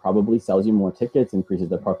Sharapova probably sells you more tickets, increases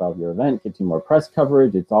the profile of your event, gives you more press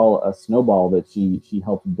coverage. It's all a snowball that she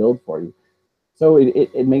helped build for you. So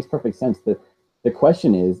it makes perfect sense. The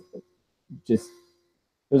question is just,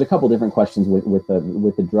 there's a couple different questions with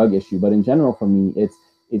the drug issue, but in general for me,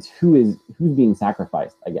 it's who's being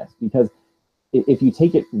sacrificed, I guess, because if you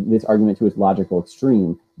take this argument to its logical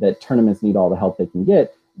extreme that tournaments need all the help they can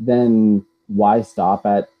get, then why stop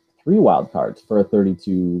at 3 wildcards for a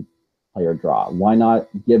 32 player draw? Why not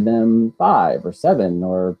give them 5 or 7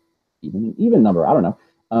 or even number? I don't know.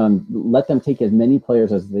 Let them take as many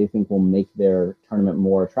players as they think will make their tournament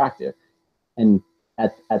more attractive. And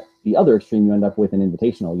at the other extreme, you end up with an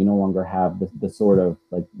invitational. You no longer have the sort of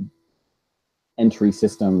like entry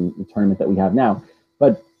system tournament that we have now.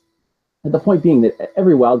 But the point being that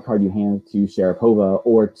every wild card you hand to Sharapova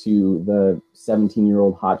or to the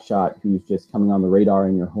 17-year-old hotshot who's just coming on the radar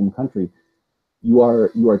in your home country, you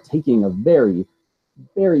are taking a very,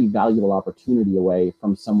 very valuable opportunity away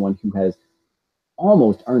from someone who has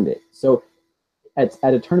almost earned it. So at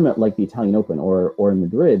a tournament like the Italian Open or in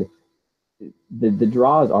Madrid, the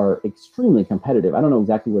draws are extremely competitive. I don't know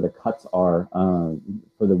exactly where the cuts are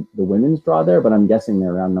for the women's draw there, but I'm guessing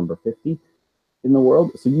they're around number 50 in the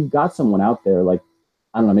world. So you've got someone out there like,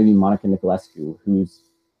 I don't know, maybe Monica Niculescu, who's,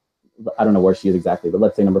 I don't know where she is exactly, but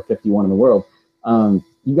let's say number 51 in the world.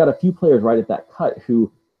 You've got a few players right at that cut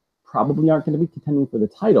who probably aren't going to be contending for the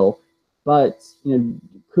title, but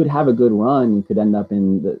could have a good run, could end up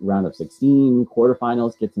in the round of 16,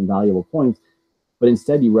 quarterfinals, get some valuable points. But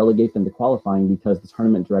instead, you relegate them to qualifying because the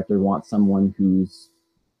tournament director wants someone who's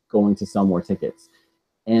going to sell more tickets.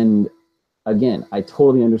 And again, I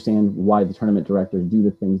totally understand why the tournament directors do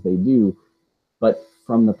the things they do, but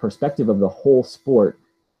from the perspective of the whole sport,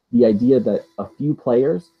 the idea that a few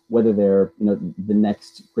players, whether they're the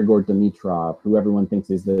next Grigor Dimitrov, who everyone thinks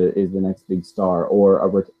is the next big star, or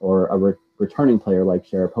a returning player like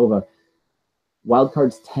Sharapova,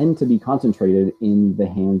 wildcards tend to be concentrated in the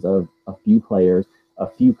hands of a few players, a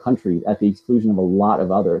few countries, at the exclusion of a lot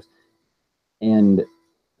of others. And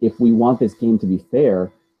if we want this game to be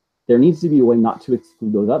fair, there needs to be a way not to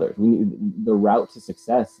exclude those others. The route to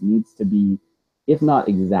success needs to be, if not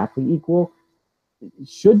exactly equal, it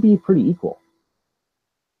should be pretty equal.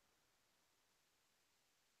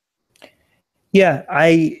 Yeah,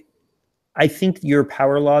 I think your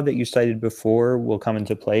power law that you cited before will come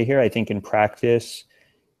into play here. I think in practice,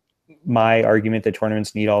 my argument that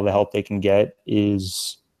tournaments need all the help they can get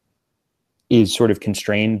is sort of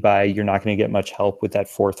constrained by, you're not going to get much help with that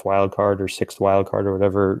fourth wild card or sixth wild card or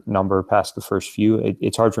whatever number past the first few.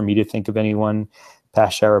 It's hard for me to think of anyone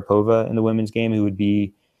past Sharapova in the women's game who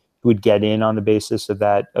would get in on the basis of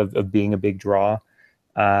that, of being a big draw.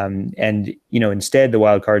 And instead the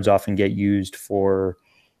wild cards often get used for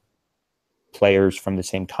players from the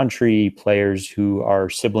same country, players who are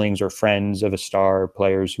siblings or friends of a star,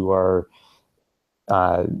 players who are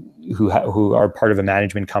who are part of a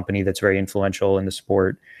management company that's very influential in the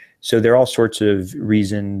sport. So there are all sorts of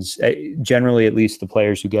reasons. Generally, at least, the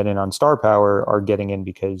players who get in on star power are getting in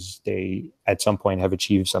because they, at some point, have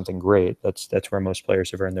achieved something great. That's where most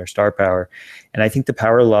players have earned their star power. And I think the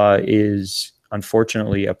power law is,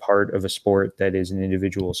 unfortunately, a part of a sport that is an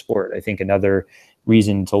individual sport. I think another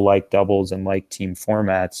reason to like doubles and like team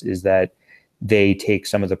formats is that they take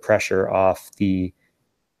some of the pressure off the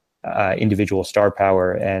individual star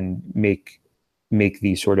power and make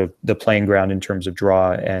the sort of the playing ground in terms of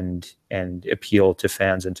draw and appeal to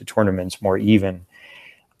fans and to tournaments more even.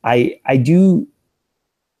 I do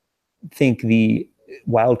think the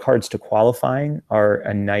wild cards to qualifying are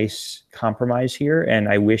a nice compromise here, and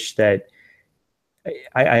I wish that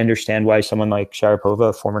I understand why someone like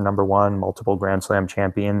Sharapova, former number one, multiple Grand Slam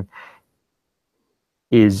champion,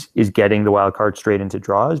 is getting the wild card straight into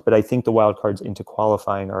draws, but I think the wild cards into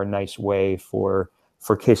qualifying are a nice way for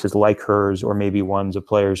cases like hers, or maybe ones of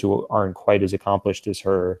players who aren't quite as accomplished as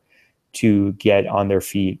her, to get on their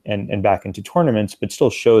feet and back into tournaments, but still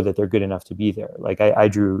show that they're good enough to be there. Like I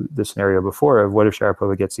drew the scenario before of, what if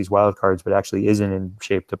Sharapova gets these wild cards but actually isn't in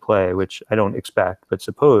shape to play, which I don't expect, but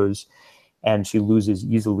suppose, and she loses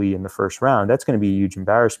easily in the first round, that's going to be a huge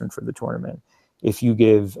embarrassment for the tournament. If you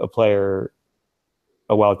give a player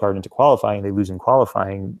a wild card into qualifying, they lose in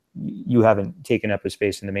qualifying, you haven't taken up a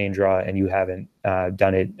space in the main draw, and you haven't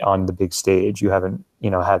done it on the big stage. You haven't,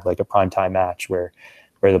 had like a primetime match where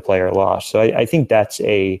the player lost. So I think that's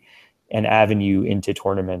an avenue into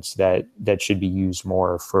tournaments that should be used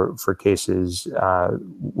more for cases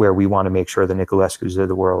where we want to make sure the Niculescu's of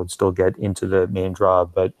the world still get into the main draw,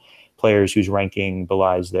 but players whose ranking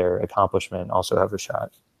belies their accomplishment also have a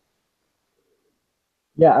shot.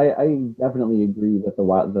 Yeah, I definitely agree that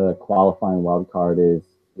the qualifying wild card is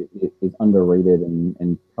underrated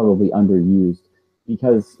and probably underused,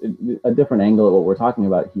 because a different angle at what we're talking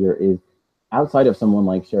about here is, outside of someone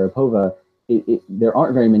like Sharapova, there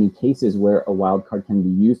aren't very many cases where a wild card can be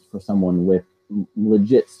used for someone with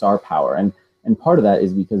legit star power, and part of that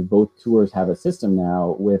is because both tours have a system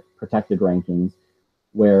now with protected rankings,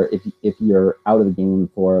 where if you're out of the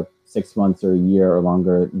game for 6 months or a year or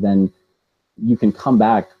longer, then you can come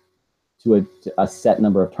back to a set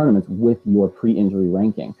number of tournaments with your pre-injury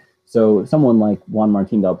ranking. So someone like Juan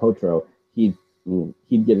Martín del Potro, he'd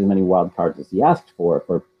get as many wild cards as he asked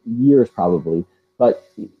for years probably, but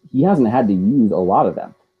he hasn't had to use a lot of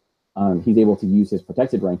them. He's able to use his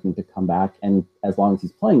protected ranking to come back, and as long as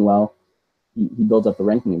he's playing well, he builds up the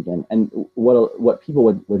ranking again. And what people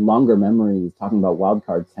with longer memories talking about wild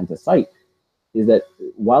cards tend to cite is that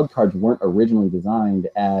wild cards weren't originally designed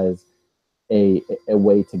as a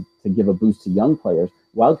way to give a boost to young players.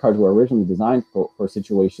 Wildcards were originally designed for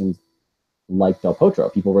situations like Del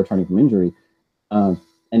Potro, people returning from injury,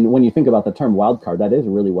 and when you think about the term wild card, that is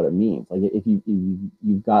really what it means. Like if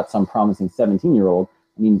you've got some promising 17-year-old,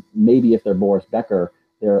 I mean, maybe if they're Boris Becker,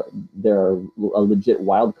 they're a legit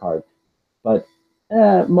wild card. But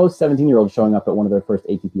most 17-year-olds showing up at one of their first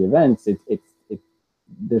ATP events,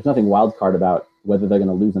 there's nothing wild card about whether they're going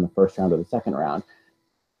to lose in the first round or the second round.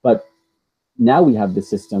 But now we have this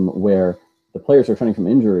system where the players returning from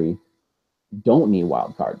injury don't need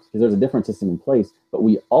wild cards because there's a different system in place. But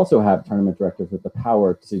we also have tournament directors with the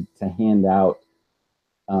power to hand out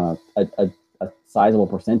a sizable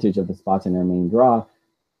percentage of the spots in their main draw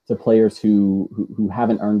to players who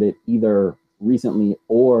haven't earned it either recently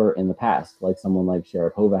or in the past, like someone like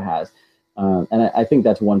Sharapova has. And I think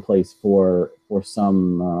that's one place for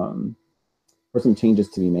some changes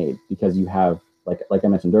to be made, because you have, like I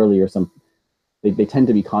mentioned earlier, they tend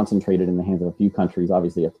to be concentrated in the hands of a few countries.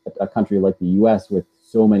 Obviously, a country like the U.S. with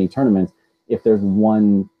so many tournaments, if there's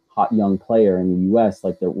one hot young player in the U.S.,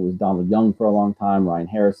 like there was Donald Young for a long time, Ryan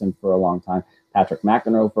Harrison for a long time, Patrick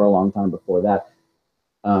McEnroe for a long time before that,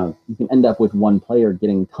 you can end up with one player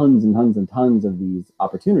getting tons and tons and tons of these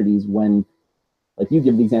opportunities when, like you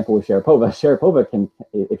give the example with Sharapova can,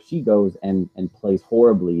 if she goes and plays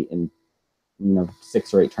horribly in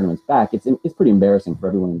 6 or 8 tournaments back, it's pretty embarrassing for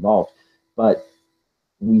everyone involved. But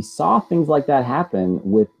we saw things like that happen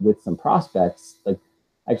with some prospects. Like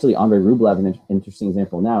actually, Andrei Rublev is an interesting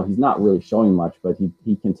example now. He's not really showing much, but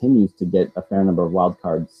he continues to get a fair number of wild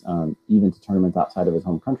cards, even to tournaments outside of his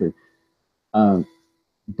home country.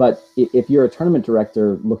 But if you're a tournament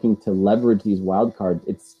director looking to leverage these wild cards,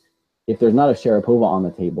 if there's not a Sharapova on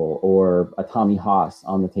the table or a Tommy Haas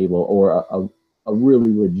on the table or a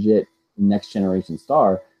really legit next generation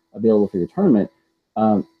star available for your tournament,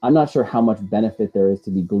 I'm not sure how much benefit there is to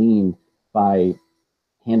be gleaned by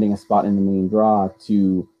handing a spot in the main draw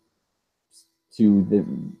to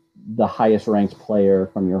the highest ranked player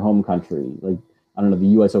from your home country. Like, I don't know,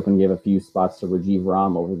 the US Open gave a few spots to Rajiv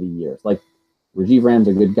Ram over the years. Like, Rajiv Ram's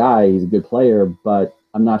a good guy, he's a good player, but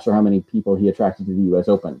I'm not sure how many people he attracted to the US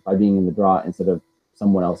Open by being in the draw instead of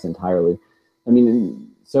someone else entirely. I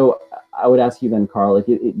mean, so I would ask you then, Carl, like,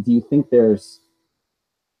 do you think there's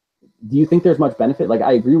much benefit? Like,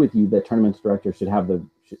 I agree with you that tournament directors should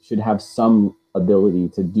have some ability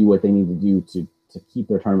to do what they need to do to keep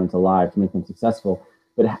their tournaments alive, to make them successful.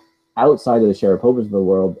 But outside of the Sharapovas of the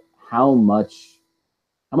world, how much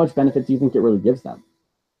benefit do you think it really gives them?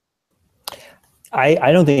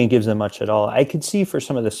 I don't think it gives them much at all. I could see for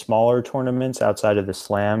some of the smaller tournaments outside of the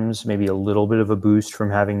slams, maybe a little bit of a boost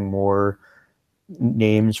from having more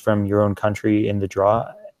names from your own country in the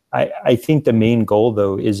draw. I think the main goal,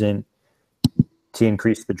 though, isn't to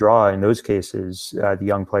increase the draw in those cases, the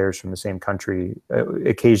young players from the same country,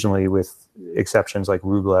 occasionally with exceptions like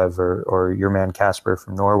Rublev or your man Casper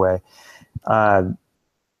from Norway. I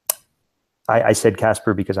said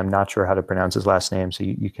Casper because I'm not sure how to pronounce his last name, so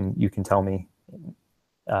you can tell me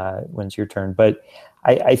when it's your turn. But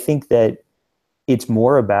I think that it's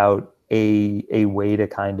more about a way to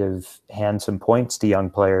kind of hand some points to young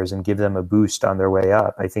players and give them a boost on their way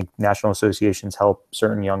up. I think national associations help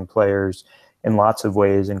certain young players in lots of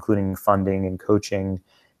ways, including funding and coaching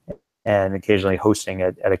and occasionally hosting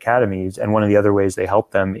at academies. And one of the other ways they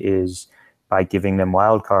help them is by giving them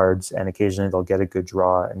wild cards, and occasionally they'll get a good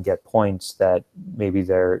draw and get points that maybe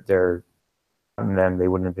they're and then they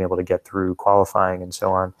wouldn't have been able to get through qualifying and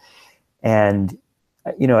so on. And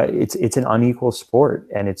it's an unequal sport,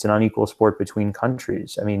 and it's an unequal sport between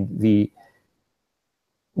countries. I mean,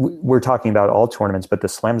 we're talking about all tournaments, but the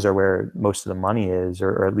slams are where most of the money is,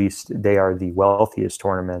 or at least they are the wealthiest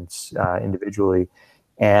tournaments individually.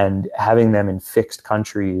 And having them in fixed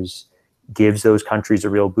countries gives those countries a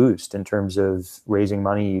real boost in terms of raising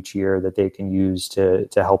money each year that they can use to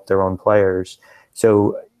help their own players.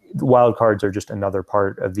 So wild cards are just another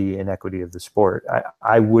part of the inequity of the sport.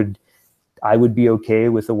 I would be okay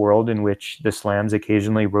with a world in which the slams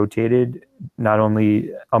occasionally rotated, not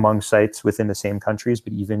only among sites within the same countries,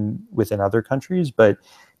 but even within other countries. But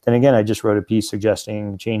then again, I just wrote a piece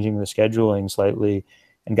suggesting changing the scheduling slightly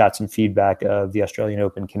and got some feedback of the Australian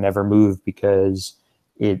Open can never move because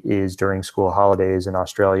it is during school holidays in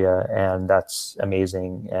Australia, and that's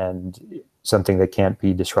amazing and something that can't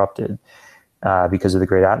be disrupted because of the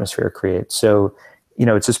great atmosphere it creates. So,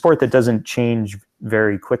 it's a sport that doesn't change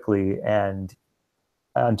very quickly, and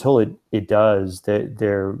until it does,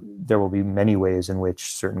 there will be many ways in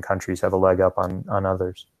which certain countries have a leg up on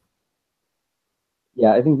others.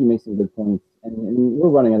 Yeah, I think you make some good points, and we're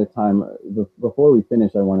running out of time. Before we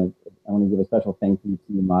finish, I want to give a special thank you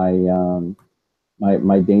to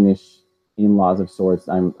my Danish in-laws of sorts.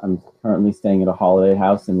 I'm currently staying at a holiday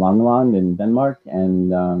house in Langeland in Denmark,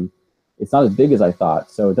 and it's not as big as I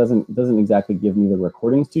thought. So it doesn't exactly give me the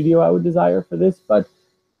recording studio I would desire for this, but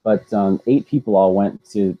 8 people all went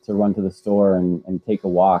to run to the store and take a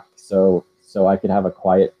walk, so I could have a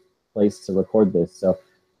quiet place to record this. So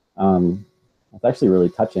it's actually really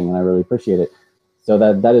touching, and I really appreciate it. So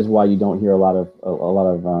that is why you don't hear a lot of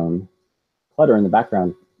clutter in the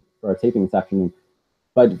background for our taping this afternoon.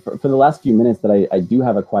 But for the last few minutes that I do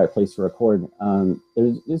have a quiet place to record,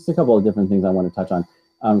 there's just a couple of different things I want to touch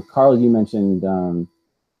on. Carl, you mentioned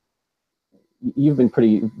you've been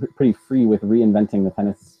pretty free with reinventing the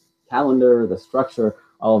tennis calendar, the structure,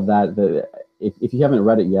 all of that. If you haven't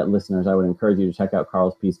read it yet, listeners, I would encourage you to check out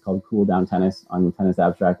Carl's piece called "Cool Down Tennis" on Tennis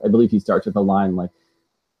Abstract. I believe he starts with a line like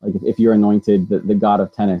if you're anointed the god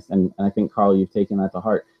of tennis, and I think, Carl, you've taken that to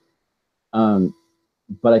heart.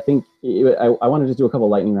 But I think I want to just do a couple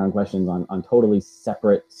lightning round questions on totally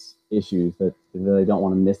separate issues that I don't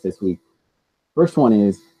want to miss this week. First one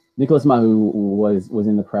is, Nicolas Mahut was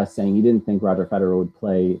in the press saying he didn't think Roger Federer would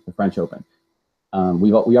play the French Open.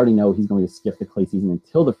 We already know he's going to skip the clay season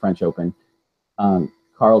until the French Open.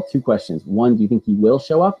 Carl, 2 questions. 1, do you think he will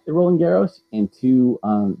show up at Roland Garros? And 2,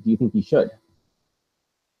 do you think he should?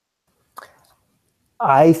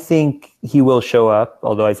 I think he will show up,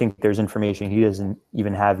 although I think there's information he doesn't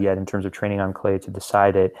even have yet in terms of training on clay to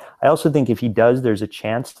decide it. I also think if he does, there's a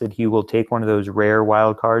chance that he will take one of those rare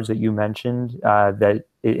wild cards that you mentioned, that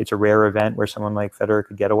it's a rare event where someone like Federer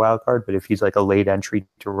could get a wild card. But if he's like a late entry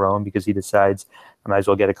to Rome because he decides I might as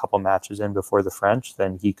well get a couple matches in before the French,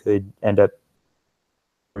 then he could end up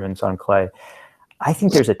on clay. I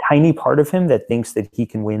think there's a tiny part of him that thinks that he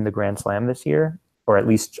can win the Grand Slam this year, or at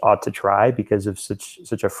least ought to try, because of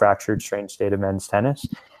such a fractured, strange state of men's tennis.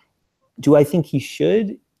 Do I think he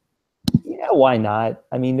should? Yeah, why not?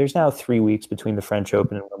 I mean, there's now 3 weeks between the French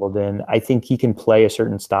Open and Wimbledon. I think he can play a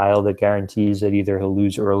certain style that guarantees that either he'll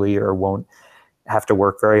lose early or won't have to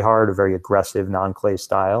work very hard, a very aggressive non-clay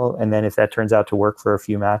style. And then if that turns out to work for a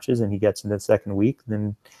few matches and he gets into the second week,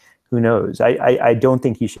 then who knows? I don't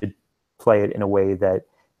think he should play it in a way that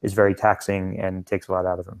is very taxing and takes a lot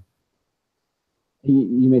out of him.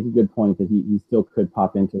 You make a good point that he still could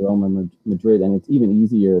pop into Rome or Madrid, and it's even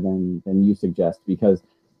easier than you suggest, because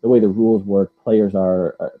the way the rules work, players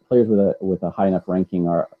with a high enough ranking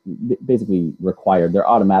are basically required. They're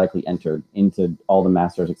automatically entered into all the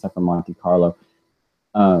Masters except for Monte Carlo.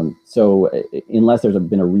 So unless there's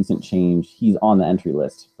been a recent change, he's on the entry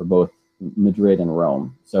list for both Madrid and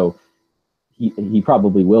Rome. So he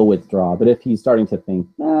probably will withdraw. But if he's starting to think,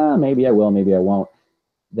 maybe I will, maybe I won't,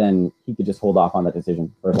 then he could just hold off on that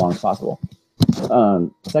decision for as long as possible.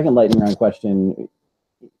 Second lightning round question.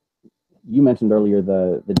 You mentioned earlier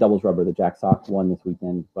the doubles rubber that Jack Sock won this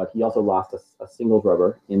weekend, but he also lost a singles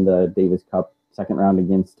rubber in the Davis Cup second round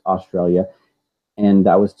against Australia, and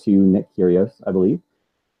that was to Nick Kyrgios, I believe.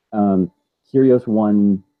 Kyrgios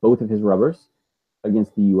won both of his rubbers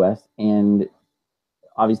against the U.S., and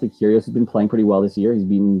obviously Kyrgios has been playing pretty well this year. He's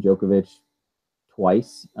beaten Djokovic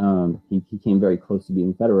twice. He came very close to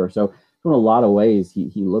beating Federer. So in a lot of ways,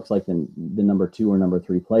 he looks like the number 2 or number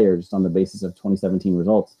 3 player just on the basis of 2017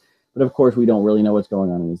 results. But of course, we don't really know what's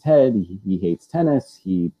going on in his head. He hates tennis.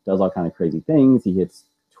 He does all kind of crazy things. He hits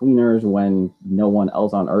tweeners when no one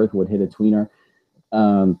else on earth would hit a tweener.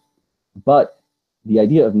 But the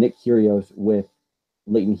idea of Nick Kyrgios with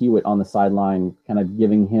Lleyton Hewitt on the sideline, kind of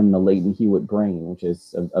giving him the Lleyton Hewitt brain, which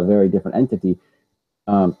is a very different entity.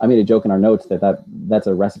 I made a joke in our notes that's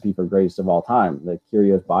a recipe for greatest of all time, the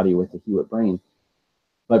Kyrgios body with the Hewitt brain.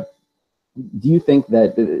 But do you think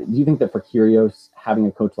that for Kyrgios, having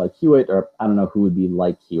a coach like Hewitt, or I don't know who would be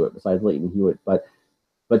like Hewitt besides Lleyton Hewitt, but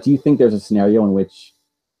do you think there's a scenario in which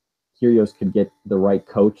Kyrgios could get the right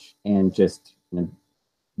coach and just,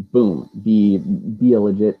 boom, be a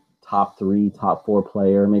legit top 3, top 4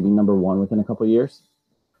 player, maybe number 1 within a couple of years?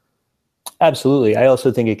 Absolutely. I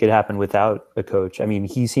also think it could happen without a coach. I mean,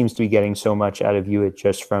 he seems to be getting so much out of Hewitt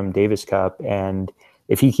just from Davis Cup, and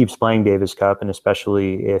if he keeps playing Davis Cup, and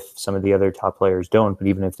especially if some of the other top players don't, but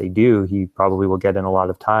even if they do, he probably will get in a lot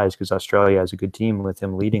of ties because Australia has a good team with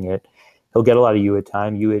him leading it. He'll get a lot of Hewitt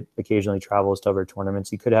time. Hewitt occasionally travels to other tournaments.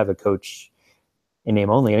 He could have a coach in name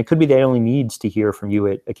only, and it could be that he only needs to hear from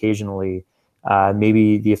Hewitt occasionally.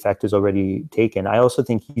 Maybe the effect is already taken. I also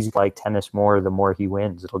think he's like tennis more the more he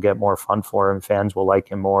wins. It'll get more fun for him. Fans will like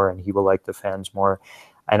him more, and he will like the fans more.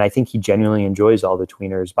 And I think he genuinely enjoys all the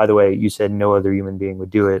tweeners. By the way, you said no other human being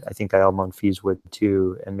would do it. I think Gael Monfils would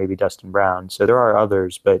too, and maybe Dustin Brown. So there are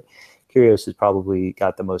others, but Kyrgios has probably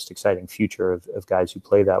got the most exciting future of guys who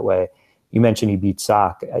play that way. You mentioned he beat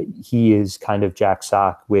Sock. He is kind of Jack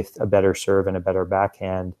Sock with a better serve and a better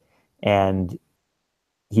backhand, and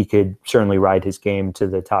he could certainly ride his game to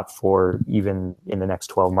the top 4 even in the next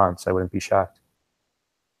 12 months. I wouldn't be shocked.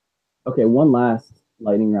 Okay, one last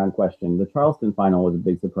lightning round question. The Charleston final was a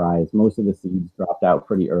big surprise. Most of the seeds dropped out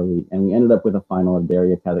pretty early, and we ended up with a final of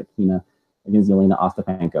Daria Kasatkina against Yelena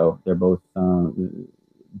Ostapenko. They're both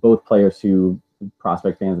players who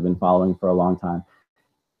prospect fans have been following for a long time.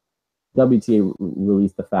 WTA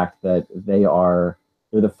released the fact that they're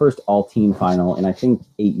the first all-team final in I think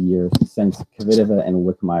 8 years since Kvitova and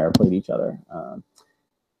Wickmeyer played each other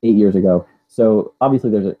 8 years ago. So obviously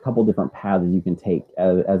there's a couple different paths you can take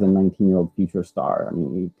as a 19-year-old future star. I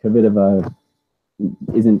mean, Kvitova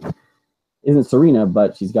isn't Serena,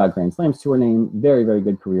 but she's got Grand Slams to her name. Very, very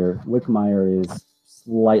good career. Wickmeyer is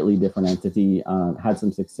slightly different entity. Had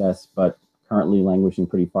some success, but currently languishing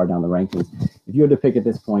pretty far down the rankings. If you had to pick at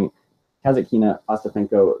this point, Kasatkina,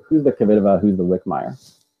 Ostapenko, who's the Kvitova, who's the Wickmeyer?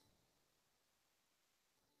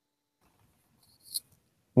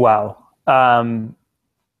 Wow. I'm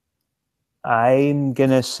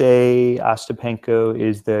going to say Ostapenko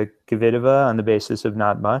is the Kvitova on the basis of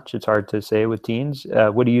not much. It's hard to say with teens.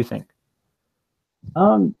 What do you think?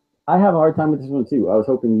 I have a hard time with this one too. I was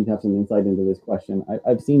hoping you'd have some insight into this question.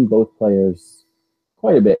 I've seen both players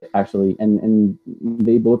quite a bit actually, and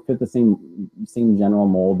they both fit the same general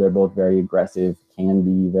mold. They're both very aggressive, can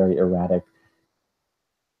be very erratic.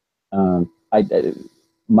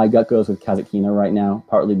 My gut goes with Kasatkina right now,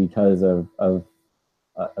 partly because of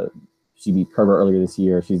she beat Kerber earlier this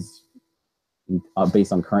year. She's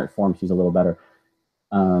based on current form, she's a little better.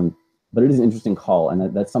 But it is an interesting call,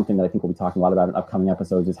 and that's something that I think we'll be talking a lot about in upcoming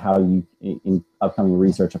episodes. Is how you, in upcoming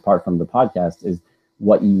research apart from the podcast, is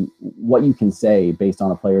what you can say based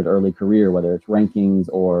on a player's early career, whether it's rankings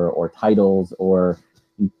or titles or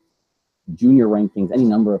junior rankings, any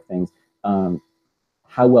number of things.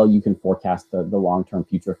 How well you can forecast the long-term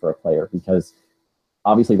future for a player, because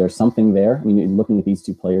obviously there's something there. I mean, looking at these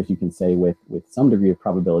two players, you can say with some degree of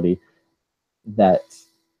probability that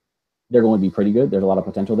they're going to be pretty good. There's a lot of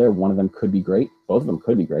potential there. One of them could be great. Both of them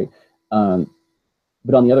could be great.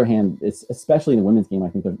 But on the other hand, it's especially in the women's game, I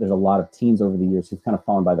think there's a lot of teams over the years who've kind of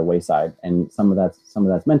fallen by the wayside, and some of that's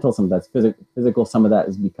mental, some of that's physical, some of that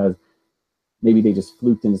is because maybe they just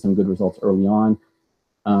fluked into some good results early on.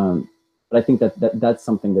 But I think that's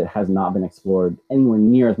something that has not been explored anywhere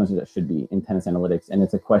near as much as it should be in tennis analytics, and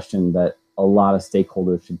it's a question that a lot of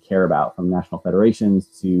stakeholders should care about, from national federations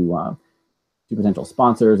to potential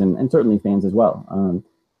sponsors and certainly fans as well.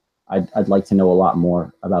 I'd like to know a lot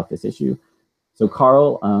more about this issue. So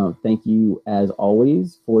Carl, thank you as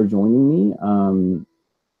always for joining me.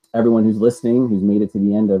 Everyone who's listening, who's made it to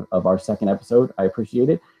the end of our second episode, I appreciate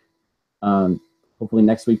it. Hopefully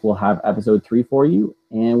next week we'll have episode 3 for you,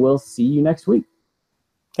 and we'll see you next week.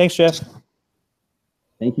 Thanks, Jeff.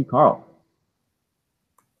 Thank you, Carl.